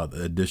talk about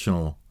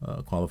additional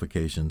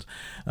qualifications.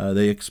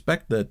 They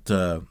expect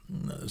that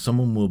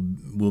someone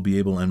will be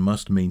able and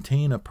must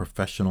maintain a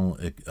professional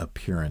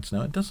appearance.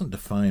 Now, it doesn't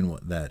define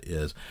what that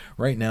is.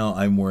 Right now,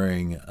 I'm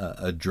wearing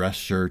a dress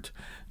shirt,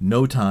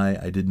 no tie.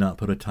 I did not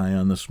put a tie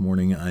on this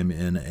morning. I'm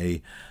in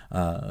a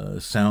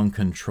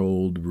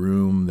sound-controlled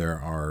room. There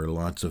are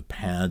lots of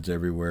pads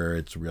everywhere.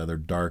 It's rather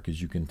dark,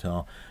 as you can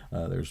tell.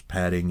 There's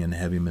padding and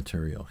heavy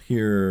material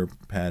here,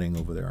 padding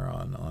over there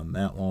on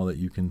that wall that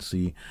you can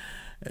see.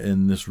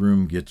 And this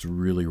room gets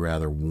really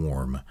rather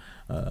warm.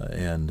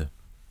 And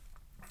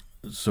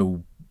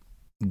so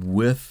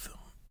with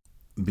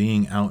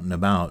being out and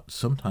about,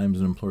 sometimes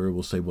an employer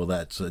will say, well,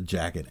 that's a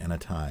jacket and a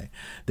tie.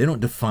 They don't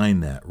define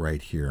that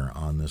right here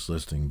on this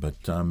listing,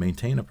 but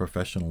maintain a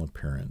professional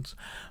appearance.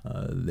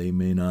 They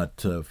may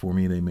not, for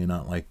me, they may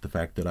not like the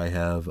fact that I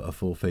have a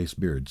full face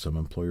beard. Some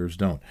employers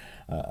don't.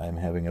 I'm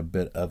having a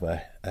bit of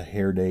a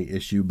hair day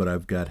issue, but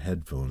I've got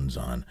headphones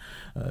on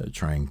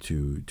trying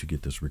to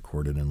get this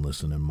recorded and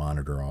listen and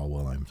monitor all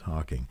while I'm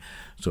talking.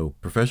 So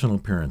professional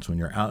appearance when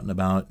you're out and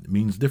about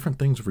means different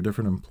things for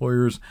different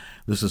employers.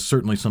 This is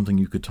certainly something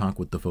you could talk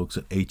with the folks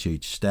at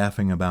HH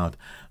Staffing about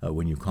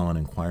when you call and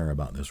inquire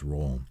about this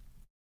role.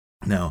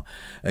 Now,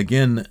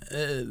 again,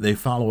 they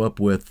follow up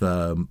with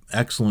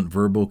excellent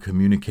verbal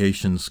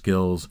communication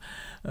skills.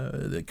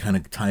 That kind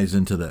of ties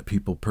into that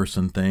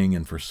people-person thing.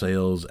 And for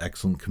sales,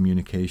 excellent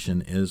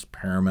communication is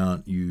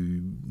paramount.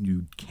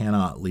 You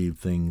cannot leave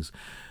things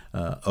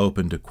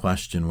open to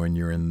question when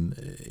you're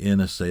in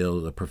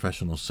a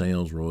professional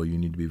sales role. You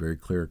need to be very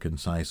clear,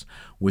 concise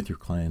with your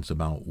clients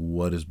about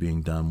what is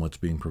being done, what's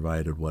being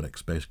provided, what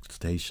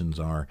expectations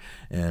are,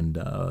 and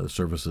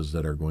services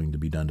that are going to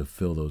be done to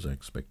fill those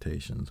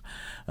expectations.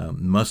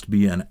 Must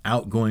be an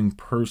outgoing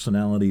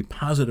personality,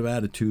 positive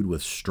attitude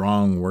with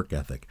strong work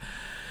ethic.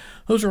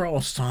 Those are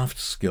all soft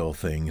skill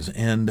things.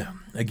 And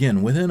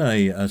again, within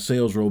a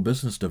sales role,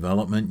 business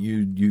development,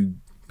 you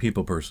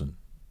people person,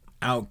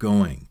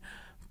 outgoing,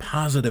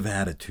 positive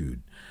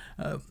attitude.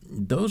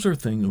 Those are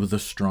things with a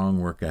strong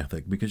work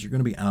ethic, because you're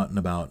going to be out and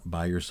about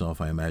by yourself,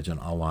 I imagine,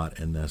 a lot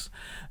in this.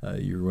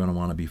 You're going to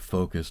want to be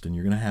focused, and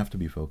you're going to have to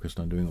be focused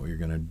on doing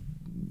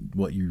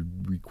what you're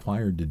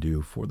required to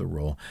do for the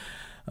role.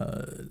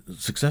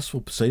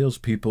 Successful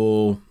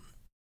salespeople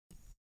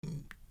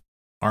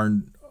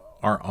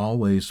are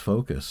always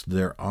focused.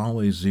 They're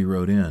always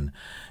zeroed in.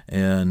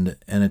 And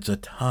it's a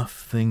tough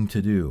thing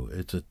to do.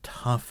 It's a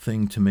tough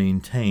thing to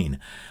maintain.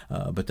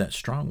 But that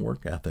strong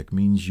work ethic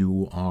means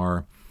you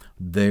are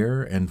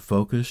there and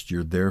focused.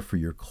 You're there for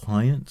your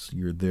clients.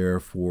 You're there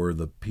for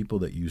the people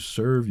that you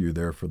serve. You're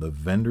there for the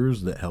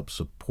vendors that help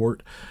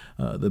support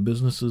the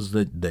businesses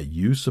that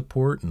you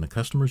support and the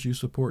customers you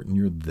support. And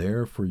you're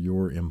there for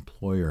your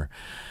employer.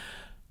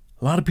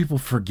 A lot of people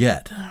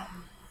forget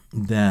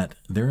that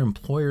their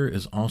employer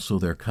is also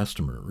their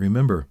customer.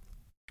 Remember,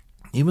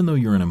 even though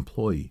you're an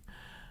employee,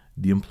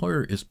 the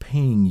employer is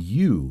paying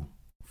you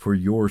for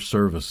your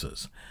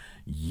services.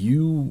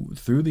 You,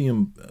 through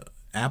the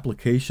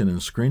application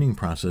and screening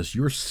process,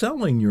 you're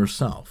selling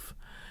yourself.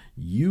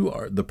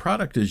 The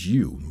product is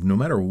you. No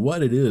matter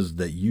what it is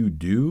that you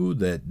do,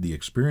 that the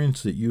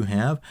experience that you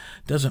have,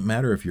 doesn't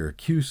matter if you're a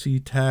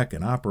QC tech,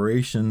 an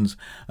operations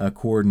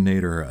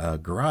coordinator, a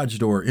garage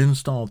door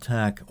install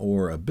tech,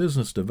 or a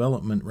business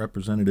development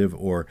representative,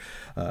 or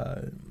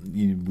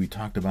we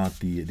talked about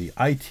the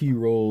IT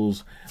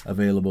roles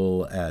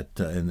available at,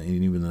 and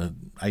even the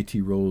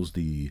IT roles,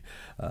 the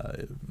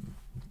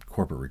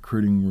corporate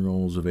recruiting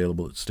roles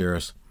available at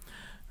STERIS.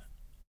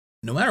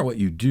 No matter what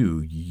you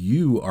do,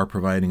 you are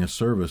providing a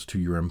service to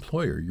your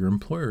employer. Your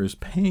employer is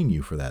paying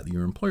you for that.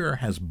 Your employer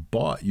has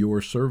bought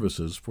your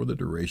services for the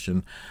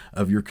duration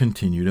of your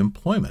continued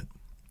employment.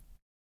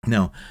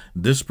 Now,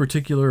 this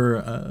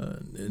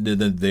particular,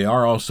 they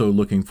are also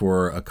looking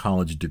for a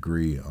college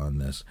degree on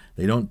this.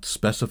 They don't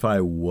specify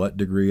what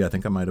degree. I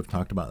think I might have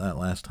talked about that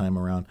last time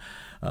around,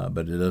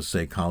 but it does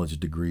say college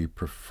degree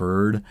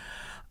preferred.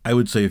 I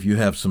would say if you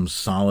have some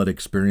solid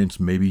experience,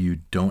 maybe you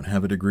don't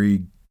have a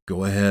degree,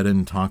 go ahead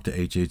and talk to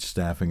HH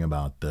Staffing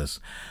about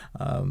this.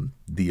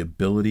 The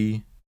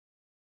ability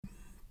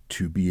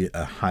to be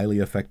a highly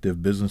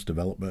effective business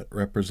development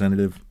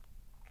representative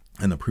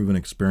and the proven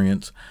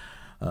experience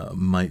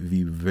might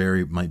be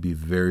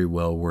very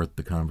well worth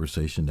the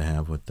conversation to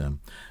have with them.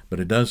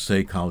 But it does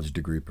say college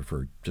degree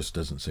preferred, just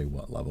doesn't say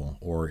what level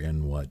or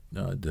in what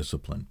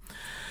discipline.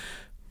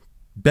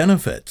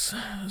 Benefits: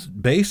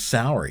 base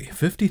salary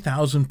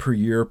 $50,000 per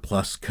year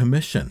plus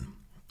commission.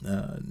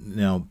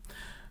 Now,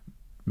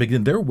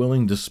 again, they're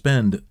willing to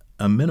spend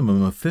a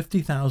minimum of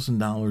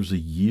 $50,000 a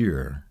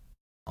year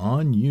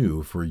on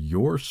you for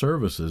your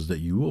services that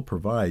you will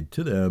provide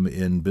to them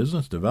in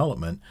business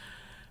development,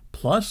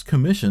 plus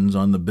commissions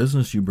on the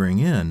business you bring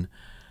in.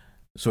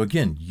 So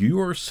again,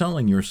 you are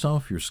selling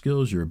yourself, your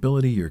skills, your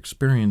ability, your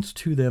experience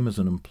to them as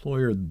an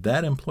employer.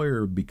 That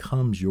employer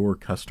becomes your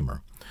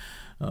customer.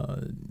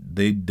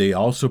 They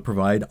also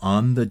provide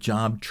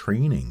on-the-job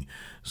training.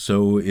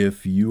 So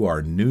if you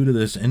are new to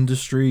this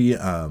industry,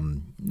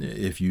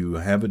 if you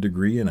have a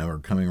degree and are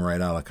coming right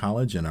out of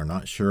college and are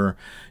not sure,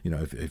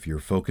 if you're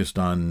focused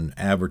on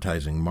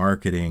advertising,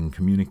 marketing,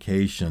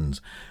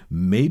 communications,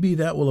 maybe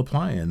that will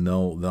apply and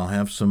they'll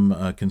have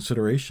some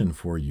consideration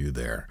for you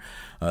there.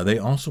 They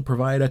also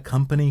provide a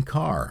company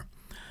car.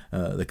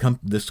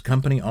 This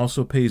company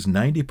also pays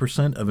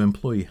 90% of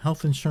employee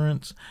health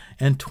insurance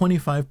and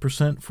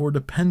 25% for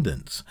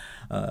dependents,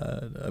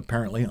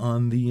 apparently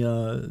on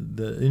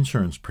the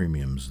insurance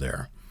premiums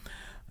there.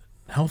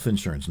 Health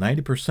insurance,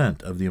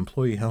 90% of the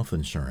employee health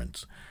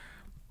insurance.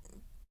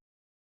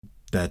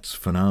 That's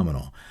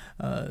phenomenal.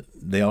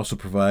 They also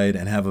provide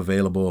and have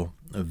available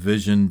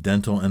vision,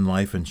 dental, and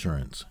life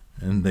insurance.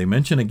 And they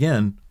mention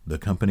again the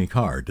company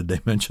car. Did they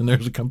mention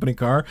there's a company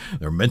car?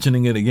 They're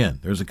mentioning it again.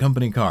 There's a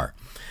company car.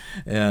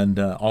 And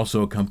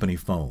also a company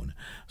phone.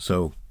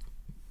 So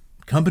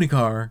company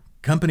car,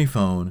 company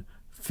phone,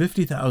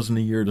 $50,000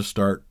 a year to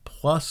start,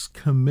 plus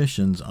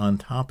commissions on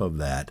top of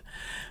that.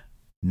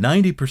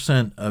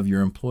 90% of your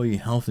employee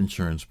health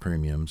insurance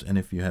premiums, and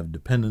if you have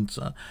dependents,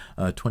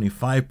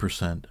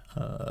 25%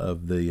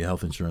 of the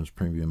health insurance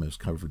premium is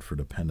covered for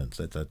dependents.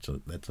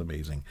 That's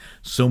amazing.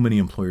 So many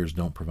employers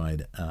don't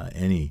provide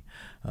any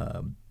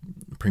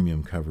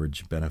premium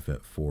coverage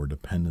benefit for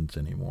dependents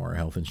anymore.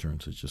 Health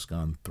insurance has just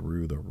gone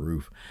through the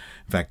roof.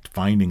 In fact,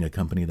 finding a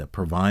company that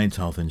provides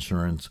health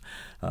insurance,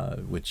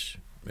 which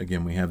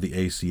again, we have the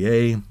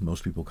ACA.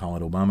 Most people call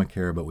it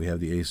Obamacare, but we have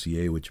the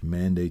ACA, which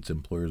mandates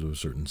employers of a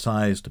certain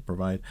size to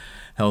provide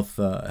health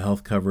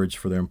coverage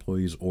for their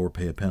employees or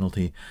pay a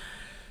penalty.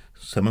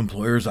 Some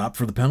employers opt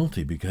for the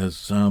penalty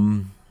because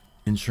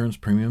insurance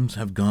premiums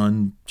have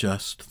gone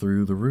just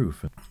through the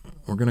roof.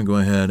 We're going to go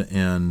ahead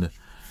and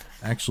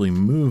actually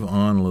move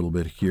on a little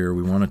bit here.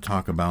 We want to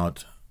talk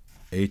about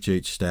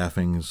HH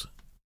Staffing's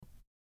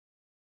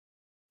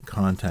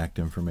contact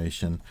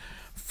information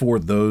for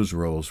those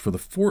roles. For the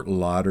Fort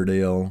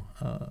Lauderdale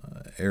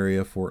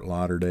area, Fort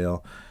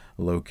Lauderdale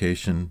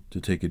location, to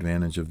take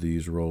advantage of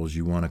these roles,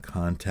 you want to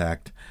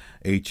contact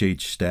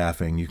HH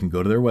Staffing. You can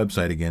go to their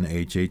website again,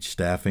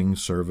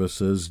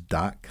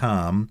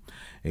 hhstaffingservices.com,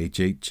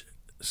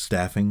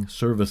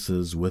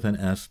 hhstaffingservices with an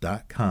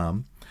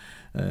S.com.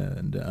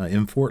 And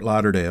in Fort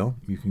Lauderdale,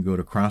 you can go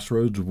to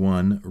Crossroads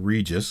 1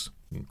 Regis.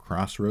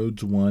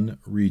 Crossroads 1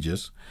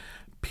 Regis.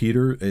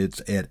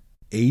 It's at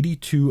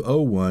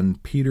 8201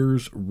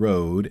 Peters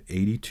Road,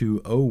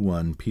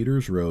 8201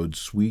 Peters Road,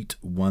 Suite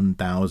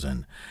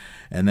 1000.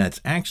 And that's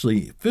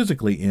actually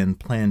physically in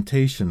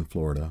Plantation,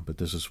 Florida, but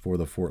this is for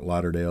the Fort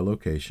Lauderdale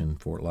location,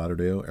 Fort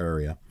Lauderdale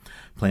area.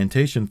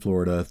 Plantation,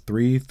 Florida,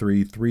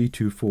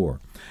 33324.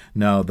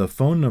 Now, the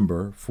phone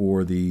number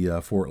for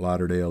the Fort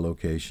Lauderdale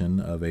location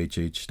of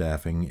HH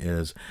Staffing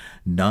is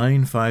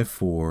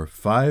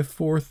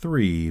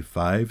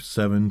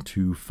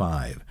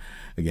 954-543-5725.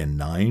 Again,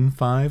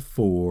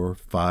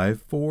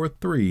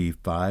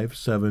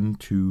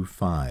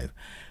 954-543-5725.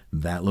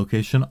 That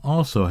location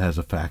also has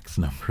a fax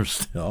number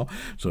still.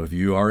 So if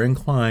you are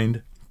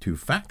inclined to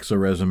fax a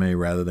resume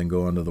rather than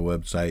go onto the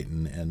website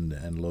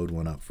and load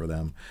one up for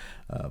them,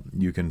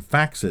 you can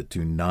fax it to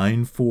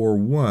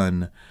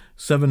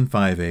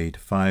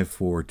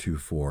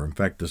 941-758-5424. In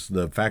fact,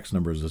 the fax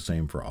number is the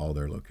same for all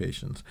their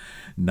locations,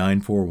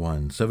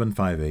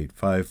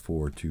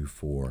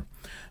 941-758-5424.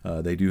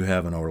 They do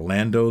have an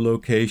Orlando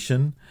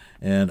location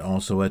and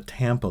also a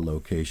Tampa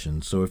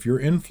location. So if you're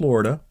in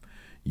Florida,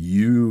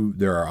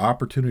 there are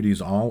opportunities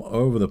all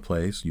over the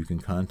place. You can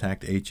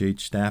contact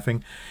HH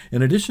Staffing.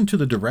 In addition to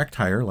the direct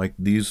hire, like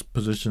these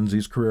positions,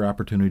 these career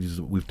opportunities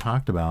that we've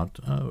talked about,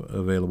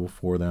 available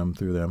for them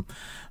through them,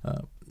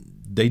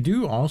 they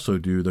do also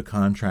do the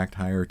contract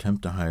hire,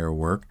 temp to hire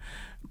work.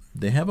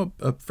 They have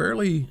a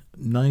fairly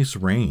nice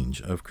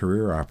range of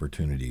career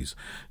opportunities.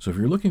 So if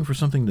you're looking for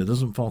something that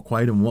doesn't fall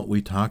quite in what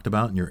we talked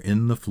about and you're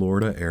in the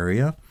Florida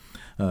area,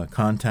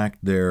 contact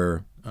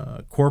their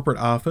corporate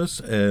office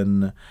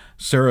in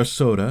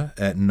Sarasota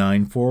at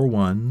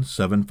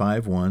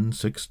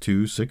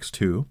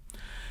 941-751-6262.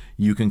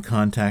 You can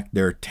contact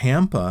their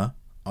Tampa,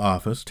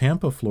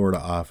 Florida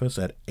office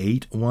at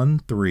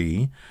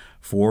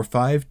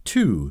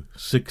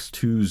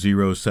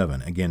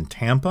 813-452-6207. Again,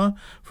 Tampa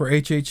for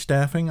HH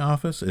Staffing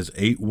office is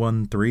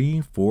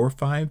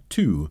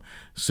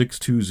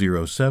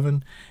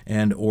 813-452-6207.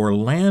 And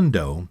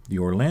Orlando, the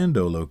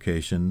Orlando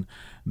location,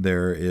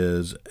 there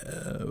is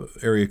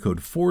area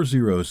code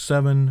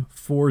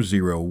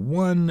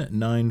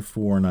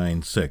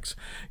 407-401-9496.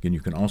 Again, you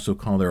can also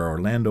call their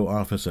Orlando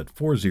office at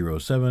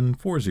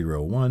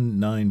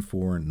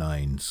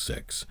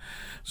 407-401-9496.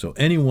 So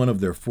any one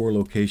of their 4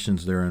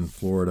 locations there in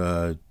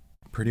Florida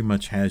pretty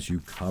much has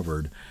you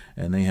covered,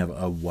 and they have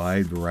a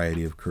wide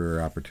variety of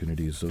career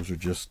opportunities. Those are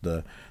just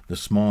the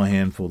small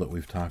handful that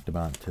we've talked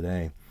about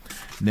today.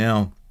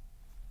 Now,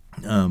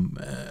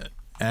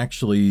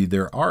 actually,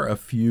 there are a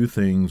few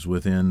things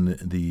within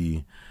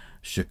the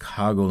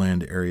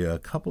Chicagoland area, a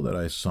couple that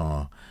I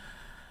saw.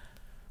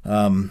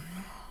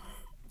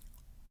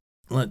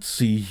 Let's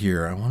see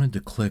here. I wanted to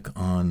click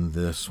on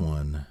this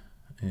one,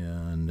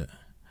 and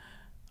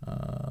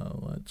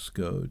let's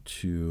go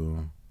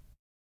to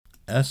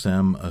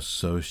SM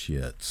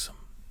Associates.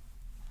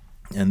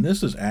 And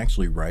this is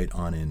actually right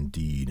on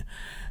Indeed.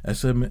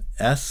 SM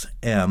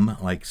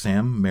like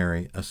Sam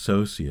Mary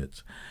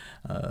Associates.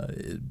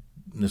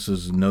 This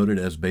is noted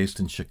as based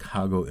in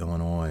Chicago,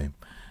 Illinois.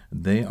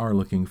 They are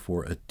looking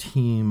for a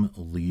team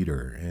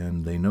leader,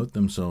 and they note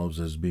themselves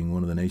as being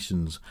one of the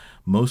nation's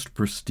most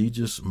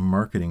prestigious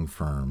marketing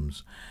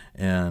firms,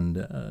 and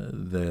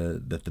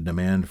that the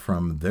demand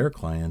from their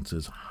clients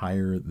is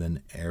higher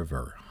than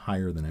ever.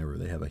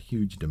 They have a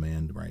huge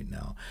demand right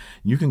now.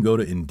 You can go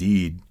to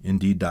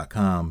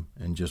Indeed.com,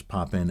 and just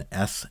pop in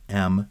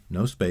SM,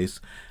 no space,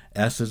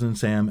 S as in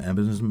Sam, M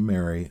as in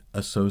Mary,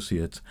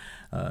 Associates,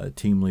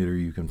 team leader.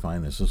 You can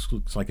find this. This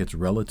looks like it's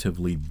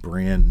relatively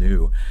brand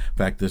new. In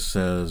fact, this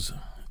says,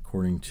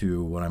 according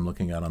to what I'm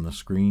looking at on the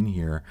screen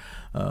here,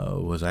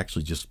 was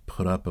actually just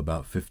put up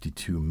about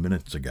 52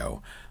 minutes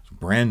ago. It's a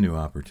brand new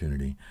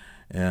opportunity.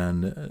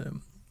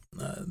 And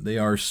they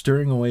are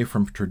steering away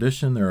from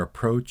tradition. Their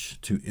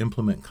approach to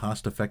implement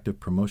cost-effective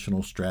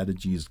promotional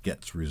strategies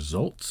gets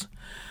results.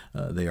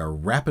 They are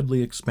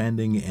rapidly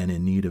expanding and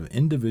in need of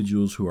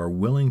individuals who are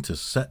willing to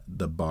set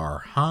the bar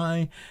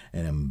high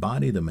and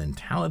embody the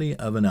mentality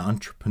of an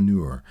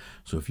entrepreneur.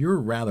 So if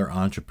you're rather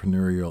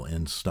entrepreneurial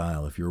in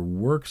style, if your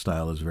work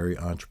style is very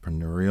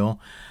entrepreneurial,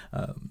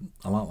 a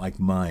lot like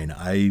mine,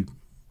 I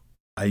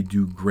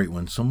do great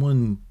when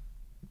someone,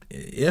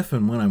 if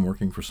and when I'm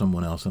working for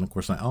someone else, and of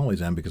course I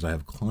always am because I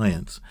have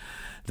clients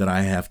that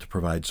I have to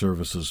provide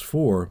services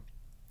for.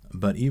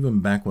 But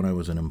even back when I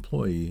was an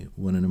employee,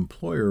 when an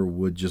employer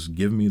would just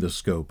give me the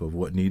scope of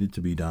what needed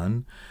to be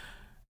done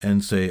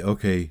and say,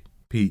 okay,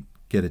 Pete,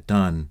 get it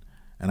done,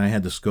 and I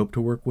had the scope to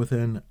work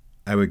within,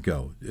 I would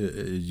go.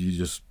 You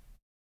just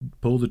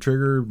pull the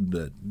trigger,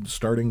 the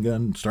starting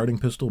gun, starting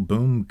pistol,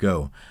 boom,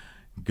 go.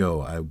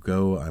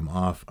 I'm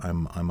off,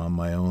 I'm on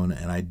my own,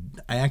 and I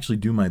actually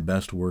do my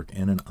best work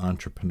in an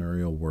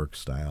entrepreneurial work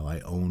style. I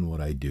own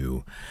what I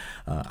do.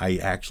 I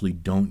actually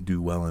don't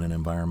do well in an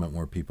environment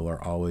where people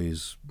are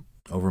always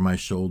over my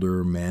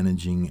shoulder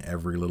managing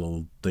every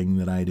little thing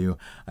that I do.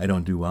 I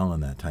don't do well in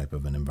that type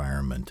of an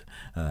environment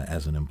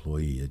as an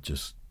employee. It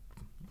just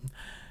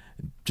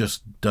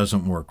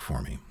doesn't work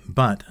for me.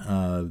 But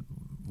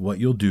what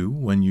you'll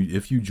do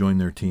if you join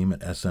their team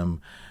at SM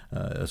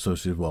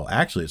Associates, well,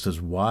 actually it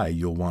says why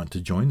you'll want to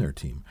join their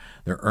team.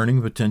 Their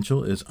earning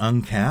potential is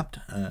uncapped.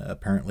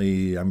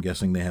 Apparently, I'm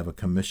guessing they have a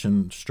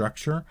commission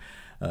structure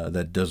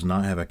that does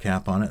not have a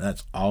cap on it.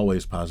 That's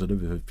always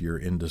positive if you're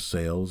into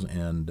sales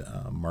and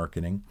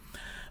marketing.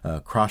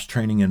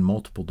 Cross-training in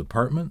multiple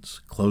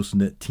departments,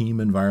 close-knit team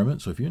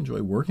environment. So if you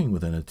enjoy working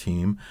within a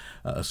team,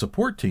 a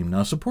support team. Now,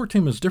 a support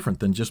team is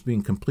different than just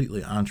being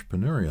completely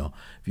entrepreneurial.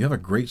 If you have a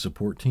great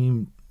support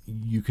team,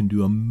 you can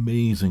do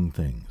amazing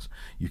things.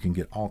 You can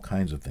get all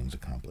kinds of things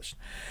accomplished.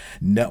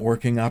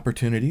 Networking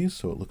opportunities.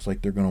 So it looks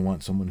like they're going to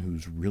want someone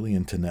who's really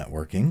into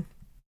networking.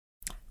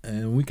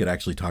 And we could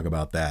actually talk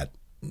about that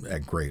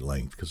at great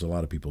length because a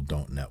lot of people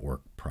don't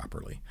network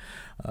properly.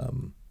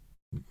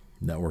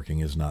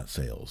 Networking is not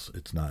sales.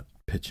 It's not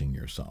pitching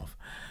yourself.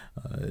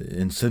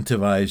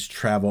 Incentivize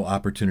travel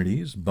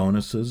opportunities,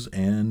 bonuses,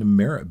 and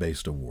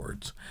merit-based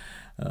awards.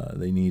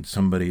 They need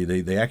somebody,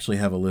 they actually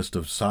have a list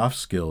of soft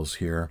skills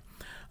here.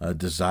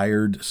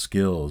 Desired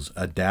skills: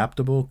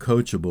 adaptable,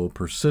 coachable,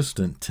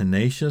 persistent,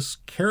 tenacious,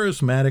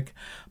 charismatic,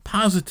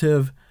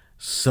 positive,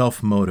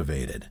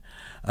 self-motivated.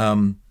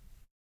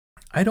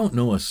 I don't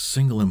know a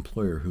single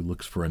employer who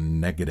looks for a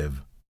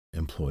negative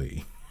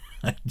employee.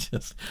 I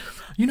just,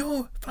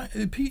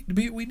 Pete,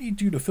 we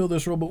need you to fill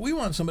this role, but we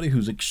want somebody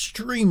who's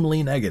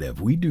extremely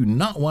negative. We do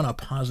not want a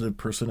positive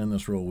person in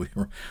this role.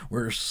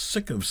 We're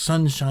sick of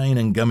sunshine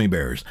and gummy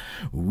bears.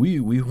 We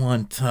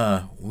want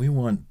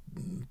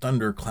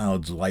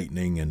thunderclouds,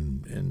 lightning,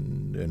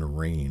 and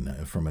rain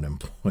from an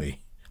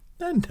employee.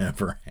 That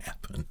never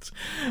happens.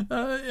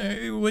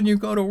 When you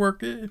go to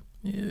work,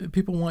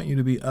 people want you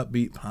to be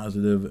upbeat,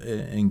 positive,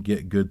 and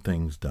get good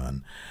things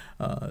done.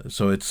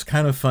 So it's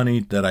kind of funny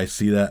that I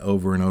see that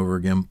over and over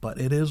again,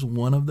 but it is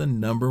one of the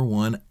number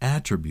one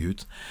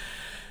attributes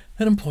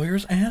that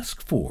employers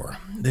ask for.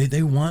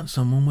 They want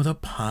someone with a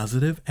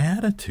positive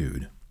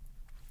attitude.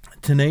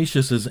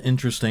 Tenacious is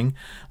interesting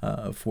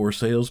for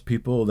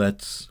salespeople.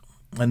 That's,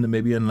 and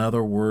maybe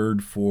another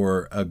word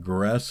for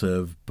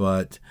aggressive,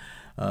 but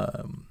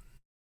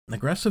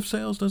aggressive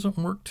sales doesn't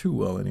work too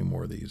well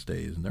anymore these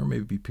days. And there may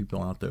be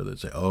people out there that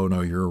say, "Oh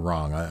no, you're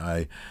wrong.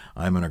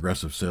 I'm an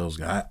aggressive sales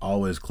guy. I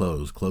always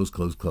close.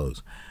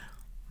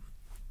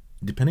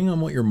 Depending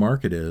on what your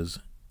market is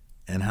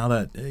and how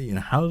that,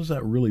 how does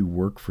that really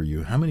work for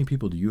you? How many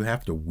people do you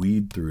have to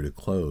weed through to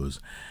close?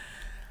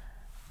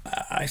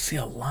 I see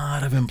a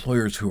lot of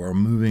employers who are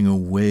moving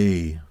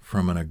away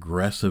from an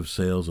aggressive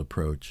sales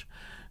approach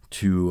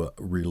to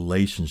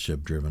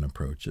relationship-driven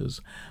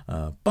approaches.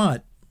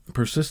 But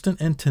persistent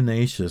and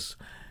tenacious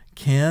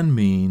can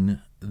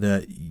mean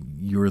that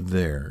you're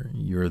there,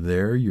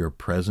 you're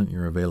present,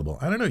 you're available.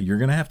 I don't know, you're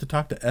going to have to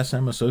talk to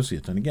SM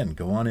Associates. And again,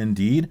 go on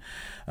Indeed,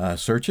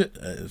 search it.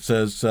 It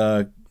says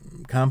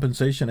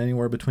compensation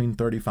anywhere between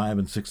 $35,000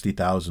 and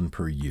 $60,000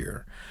 per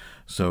year.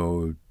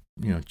 So,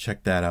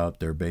 check that out.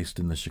 They're based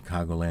in the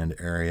Chicagoland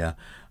area.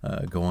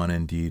 Go on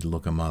Indeed,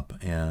 look them up,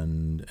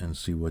 and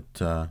see what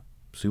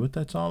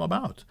that's all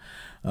about.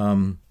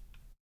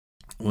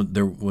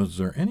 Was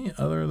there any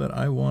other that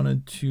I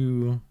wanted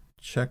to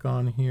check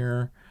on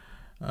here?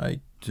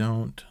 I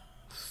don't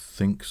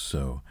think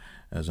so.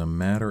 As a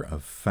matter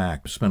of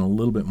fact, I spent a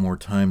little bit more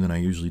time than I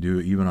usually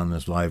do, even on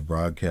this live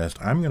broadcast.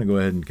 I'm going to go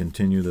ahead and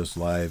continue this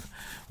live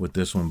with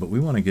this one, but we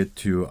want to get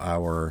to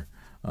our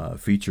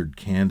featured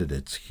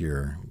candidates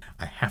here.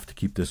 I have to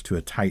keep this to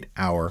a tight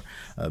hour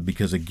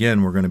because,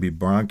 again, we're going to be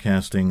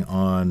broadcasting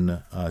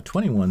on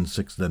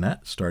 216 The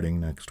Net starting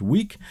next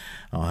week.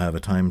 I'll have a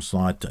time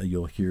slot.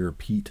 You'll hear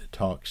Pete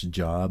Talks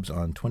Jobs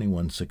on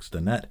 216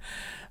 The Net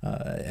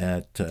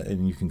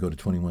and you can go to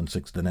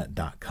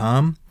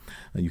 216thenet.com.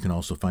 You can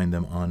also find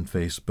them on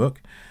Facebook.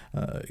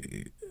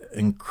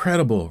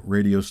 Incredible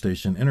radio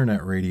station,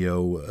 internet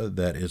radio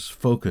that is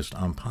focused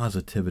on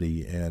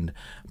positivity and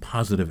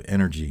positive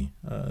energy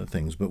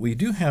things. But we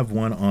do have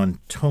one on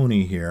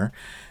Tony here.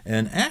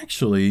 And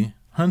actually,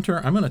 Hunter,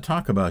 I'm going to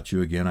talk about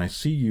you again. I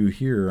see you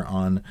here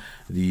on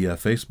the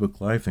Facebook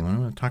Live thing. I'm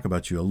going to talk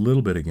about you a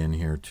little bit again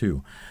here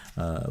too.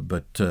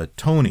 But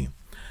Tony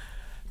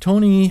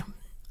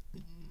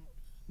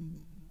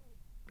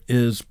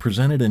is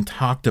presented and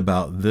talked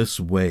about this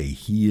way.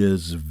 He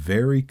is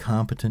very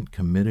competent,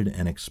 committed,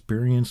 and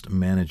experienced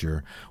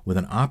manager with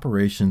an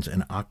operations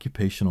and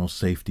occupational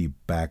safety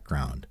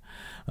background.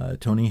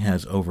 Tony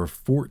has over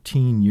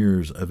 14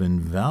 years of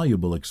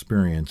invaluable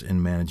experience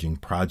in managing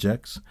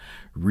projects,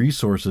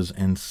 resources,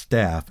 and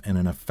staff in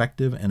an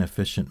effective and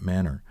efficient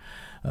manner.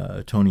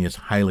 Tony is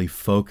highly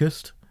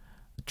focused,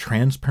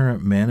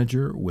 transparent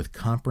manager with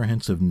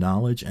comprehensive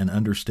knowledge and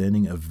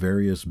understanding of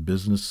various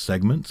business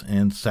segments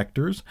and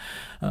sectors,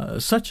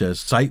 such as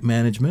site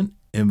management,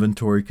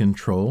 inventory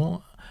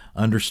control,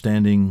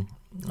 understanding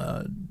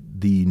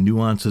the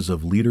nuances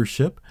of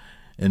leadership,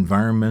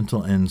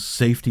 environmental and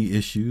safety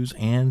issues,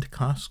 and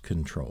cost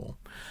control.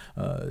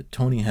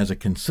 Tony has a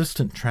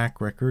consistent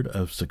track record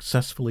of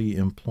successfully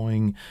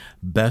employing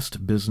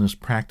best business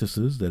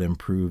practices that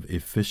improve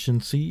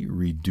efficiency,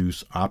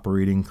 reduce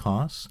operating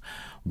costs,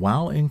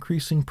 while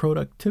increasing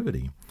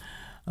productivity.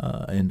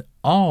 And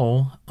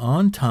all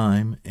on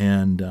time,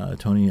 and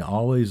Tony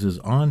always is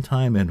on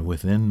time and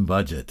within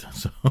budget.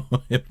 So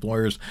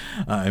employers,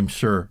 I'm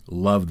sure,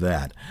 love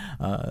that.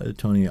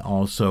 Tony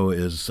also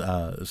is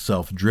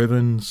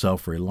self-driven,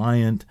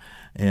 self-reliant,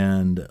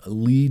 and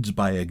leads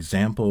by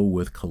example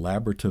with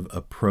collaborative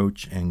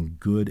approach and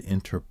good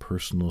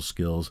interpersonal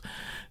skills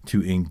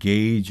to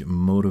engage,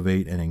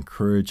 motivate, and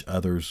encourage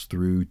others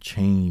through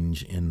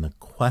change in the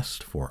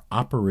quest for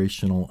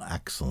operational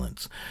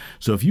excellence.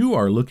 So if you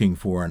are looking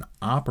for an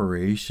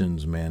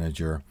operations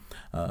manager,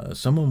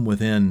 someone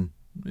within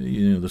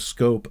the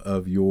scope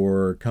of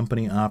your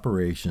company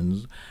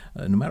operations,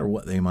 no matter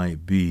what they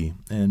might be,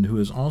 and who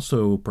is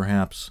also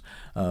perhaps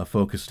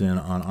focused in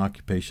on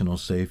occupational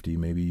safety.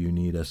 Maybe you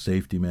need a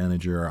safety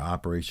manager or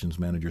operations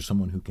manager,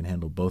 someone who can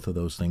handle both of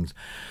those things.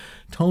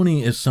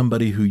 Tony is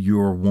somebody who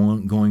you're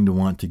going to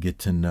want to get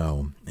to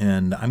know,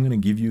 and I'm going to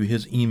give you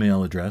his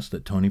email address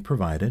that Tony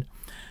provided.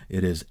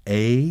 It is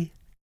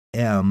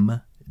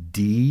amdeehr@gmail.com.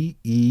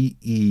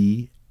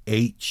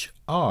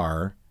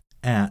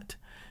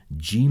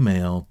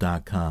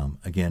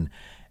 Again,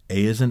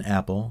 A is in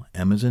Apple,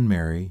 M is in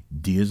Mary,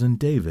 D is in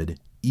David,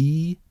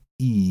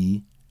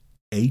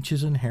 H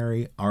is in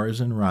Harry, R is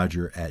in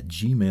Roger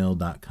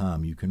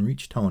 @gmail.com. You can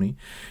reach Tony.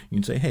 You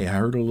can say, hey, I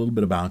heard a little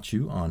bit about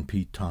you on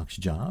Pete Talks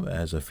Job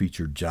as a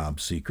featured job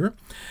seeker,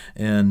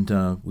 and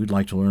we'd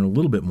like to learn a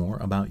little bit more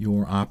about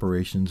your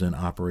operations and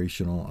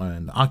operational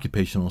and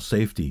occupational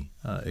safety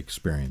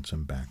experience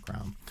and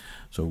background.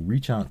 So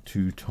reach out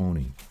to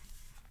Tony.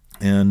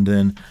 And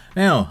then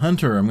now,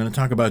 Hunter, I'm going to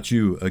talk about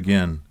you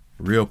again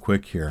real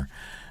quick here.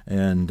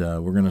 And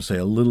we're going to say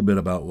a little bit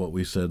about what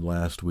we said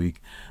last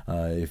week.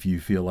 If you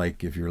feel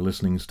like, if you're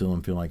listening still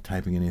and feel like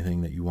typing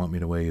anything that you want me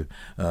to wave,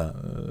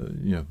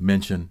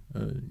 mention,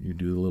 you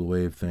do the little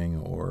wave thing,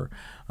 or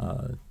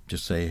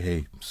just say,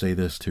 hey, say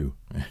this too.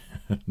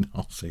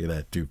 I'll say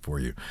that too for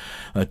you.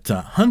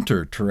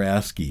 Hunter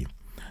Taraski.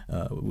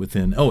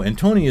 And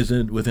Tony is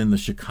within the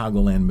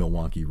Chicagoland,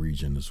 Milwaukee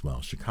region as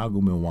well. Chicago,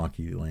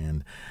 Milwaukee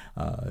land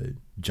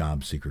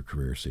job seeker,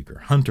 career seeker.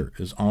 Hunter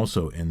is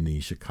also in the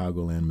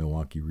Chicagoland,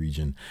 Milwaukee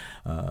region,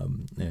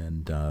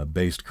 and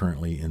based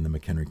currently in the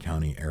McHenry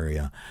County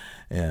area,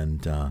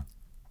 and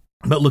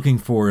but looking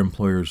for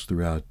employers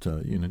throughout.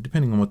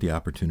 Depending on what the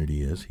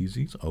opportunity is,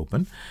 he's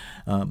open.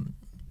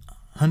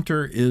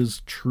 Hunter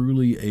is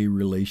truly a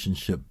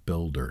relationship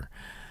builder.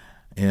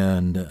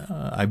 And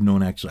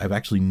I've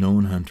actually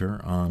known Hunter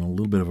on a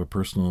little bit of a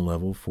personal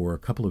level for a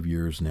couple of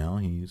years now.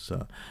 He's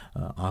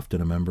often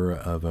a member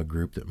of a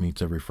group that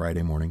meets every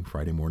Friday morning.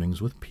 Friday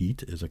Mornings with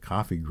Pete is a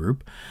coffee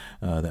group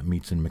that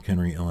meets in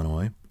McHenry,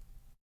 Illinois.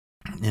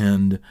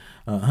 And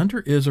Hunter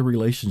is a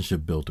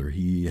relationship builder.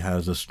 He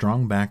has a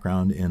strong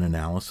background in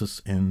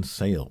analysis and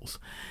sales.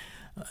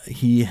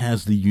 He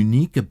has the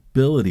unique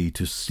ability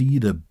to see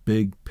the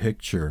big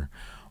picture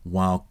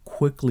while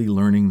quickly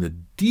learning the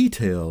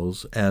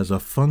details as a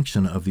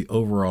function of the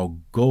overall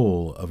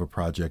goal of a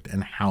project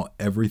and how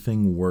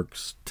everything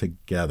works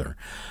together.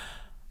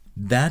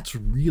 That's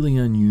really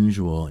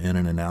unusual in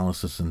an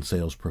analysis and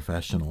sales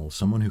professional,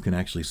 someone who can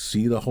actually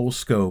see the whole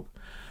scope,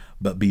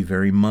 but be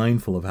very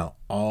mindful of how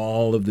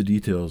all of the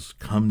details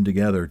come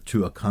together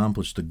to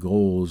accomplish the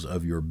goals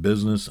of your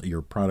business,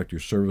 your product,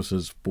 your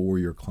services for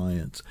your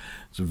clients.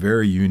 It's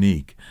very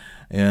unique.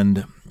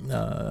 And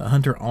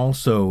Hunter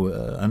also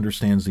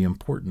understands the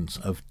importance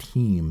of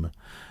team,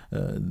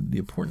 the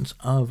importance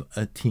of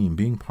a team,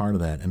 being part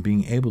of that, and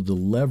being able to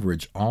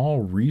leverage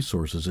all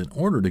resources in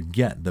order to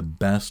get the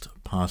best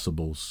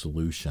possible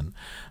solution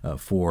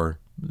for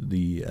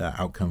the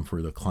outcome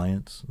for the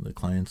clients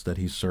that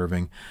he's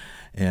serving,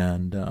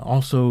 and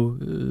also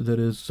that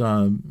is,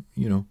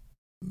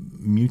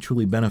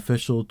 mutually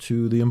beneficial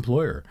to the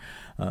employer.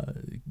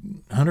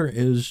 Hunter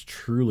is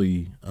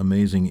truly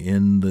amazing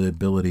in the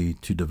ability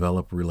to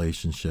develop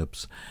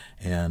relationships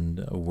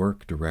and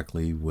work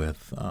directly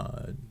with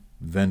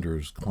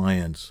vendors,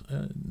 clients,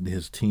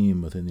 his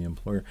team within the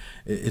employer.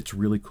 It's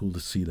really cool to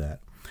see that.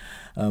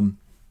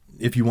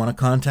 If you want to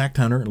contact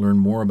Hunter and learn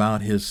more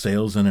about his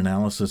sales and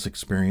analysis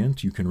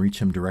experience, you can reach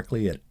him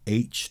directly at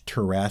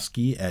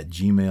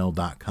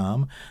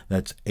htaraski@gmail.com.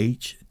 That's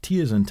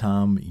H-T as in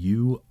Tom,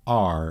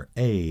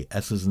 U-R-A,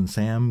 S as in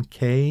Sam,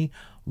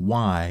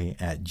 K-Y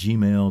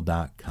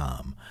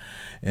 @gmail.com.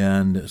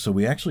 And so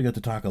we actually got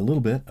to talk a little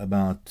bit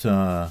about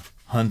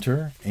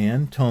Hunter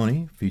and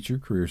Tony,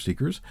 featured career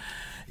seekers.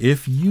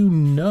 If you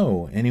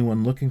know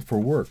anyone looking for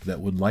work that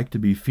would like to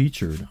be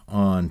featured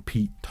on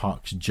Pete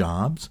Talks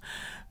Jobs,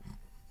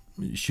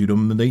 shoot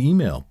them the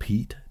email,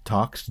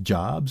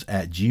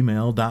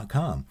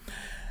 petetalksjobs@gmail.com.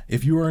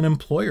 If you are an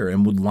employer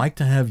and would like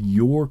to have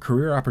your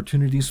career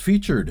opportunities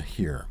featured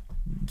here,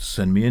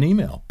 send me an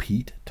email,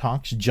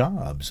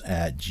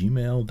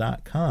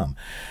 petetalksjobs@gmail.com.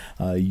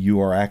 You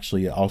are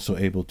actually also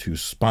able to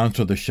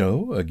sponsor the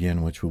show,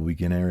 again, which will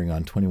begin airing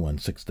on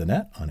 216 The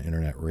Net on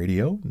internet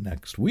radio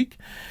next week.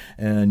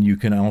 And you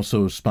can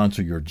also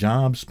sponsor your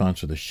job,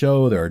 sponsor the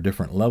show. There are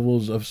different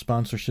levels of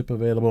sponsorship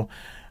available.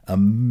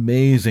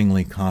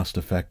 Amazingly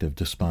cost-effective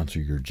to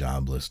sponsor your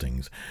job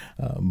listings.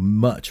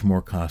 Much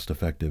more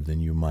cost-effective than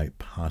you might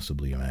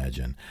possibly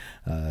imagine.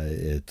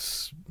 I've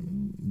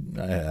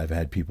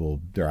had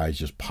people, their eyes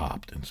just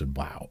popped and said,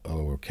 wow,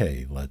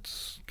 okay,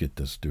 let's get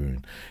this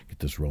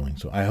rolling.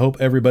 So I hope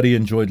everybody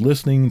enjoyed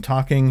listening,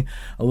 talking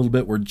a little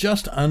bit. We're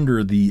just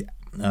under the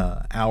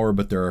hour,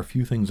 but there are a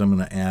few things I'm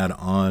going to add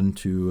on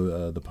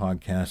to the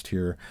podcast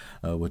here,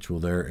 which will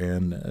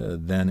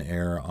then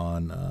air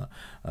on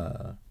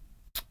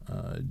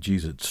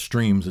it's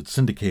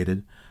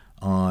syndicated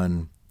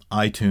on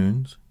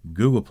iTunes,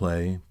 Google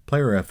Play,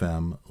 Player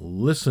FM,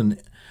 Listen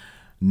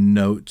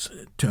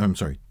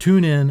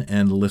TuneIn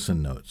and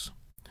Listen Notes.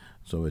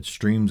 So it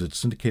streams, it's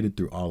syndicated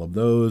through all of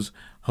those,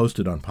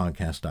 hosted on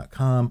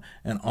podcast.com,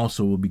 and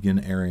also will begin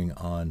airing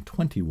on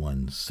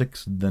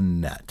 216 The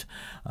Net,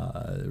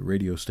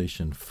 radio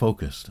station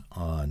focused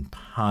on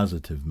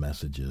positive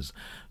messages,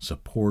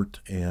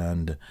 support,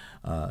 and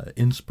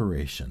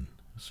inspiration.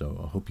 So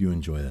I hope you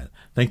enjoy that.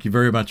 Thank you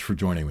very much for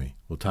joining me.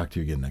 We'll talk to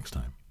you again next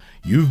time.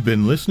 You've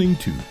been listening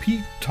to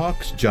Pete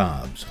Talks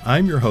Jobs.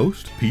 I'm your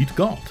host, Pete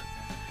Galt.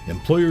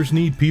 Employers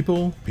need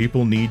people,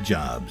 people need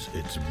jobs.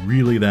 It's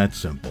really that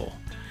simple.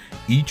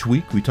 Each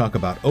week we talk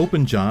about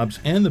open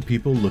jobs and the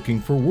people looking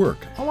for work,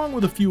 along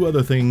with a few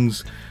other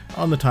things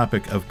on the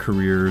topic of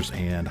careers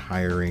and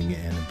hiring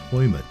and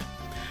employment.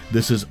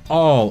 This is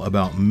all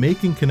about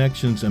making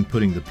connections and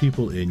putting the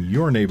people in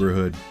your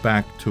neighborhood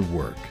back to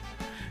work.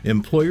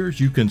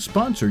 Employers, you can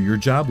sponsor your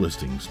job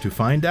listings. To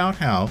find out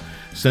how,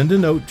 send a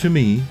note to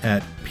me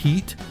at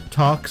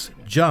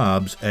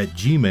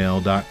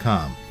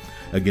petetalksjobs@gmail.com.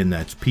 Again,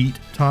 that's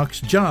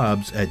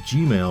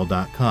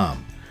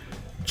petetalksjobs@gmail.com.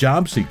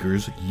 Job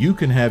seekers, you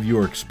can have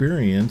your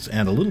experience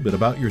and a little bit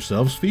about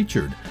yourselves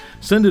featured.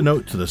 Send a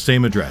note to the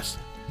same address.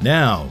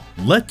 Now,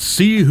 let's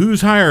see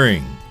who's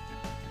hiring.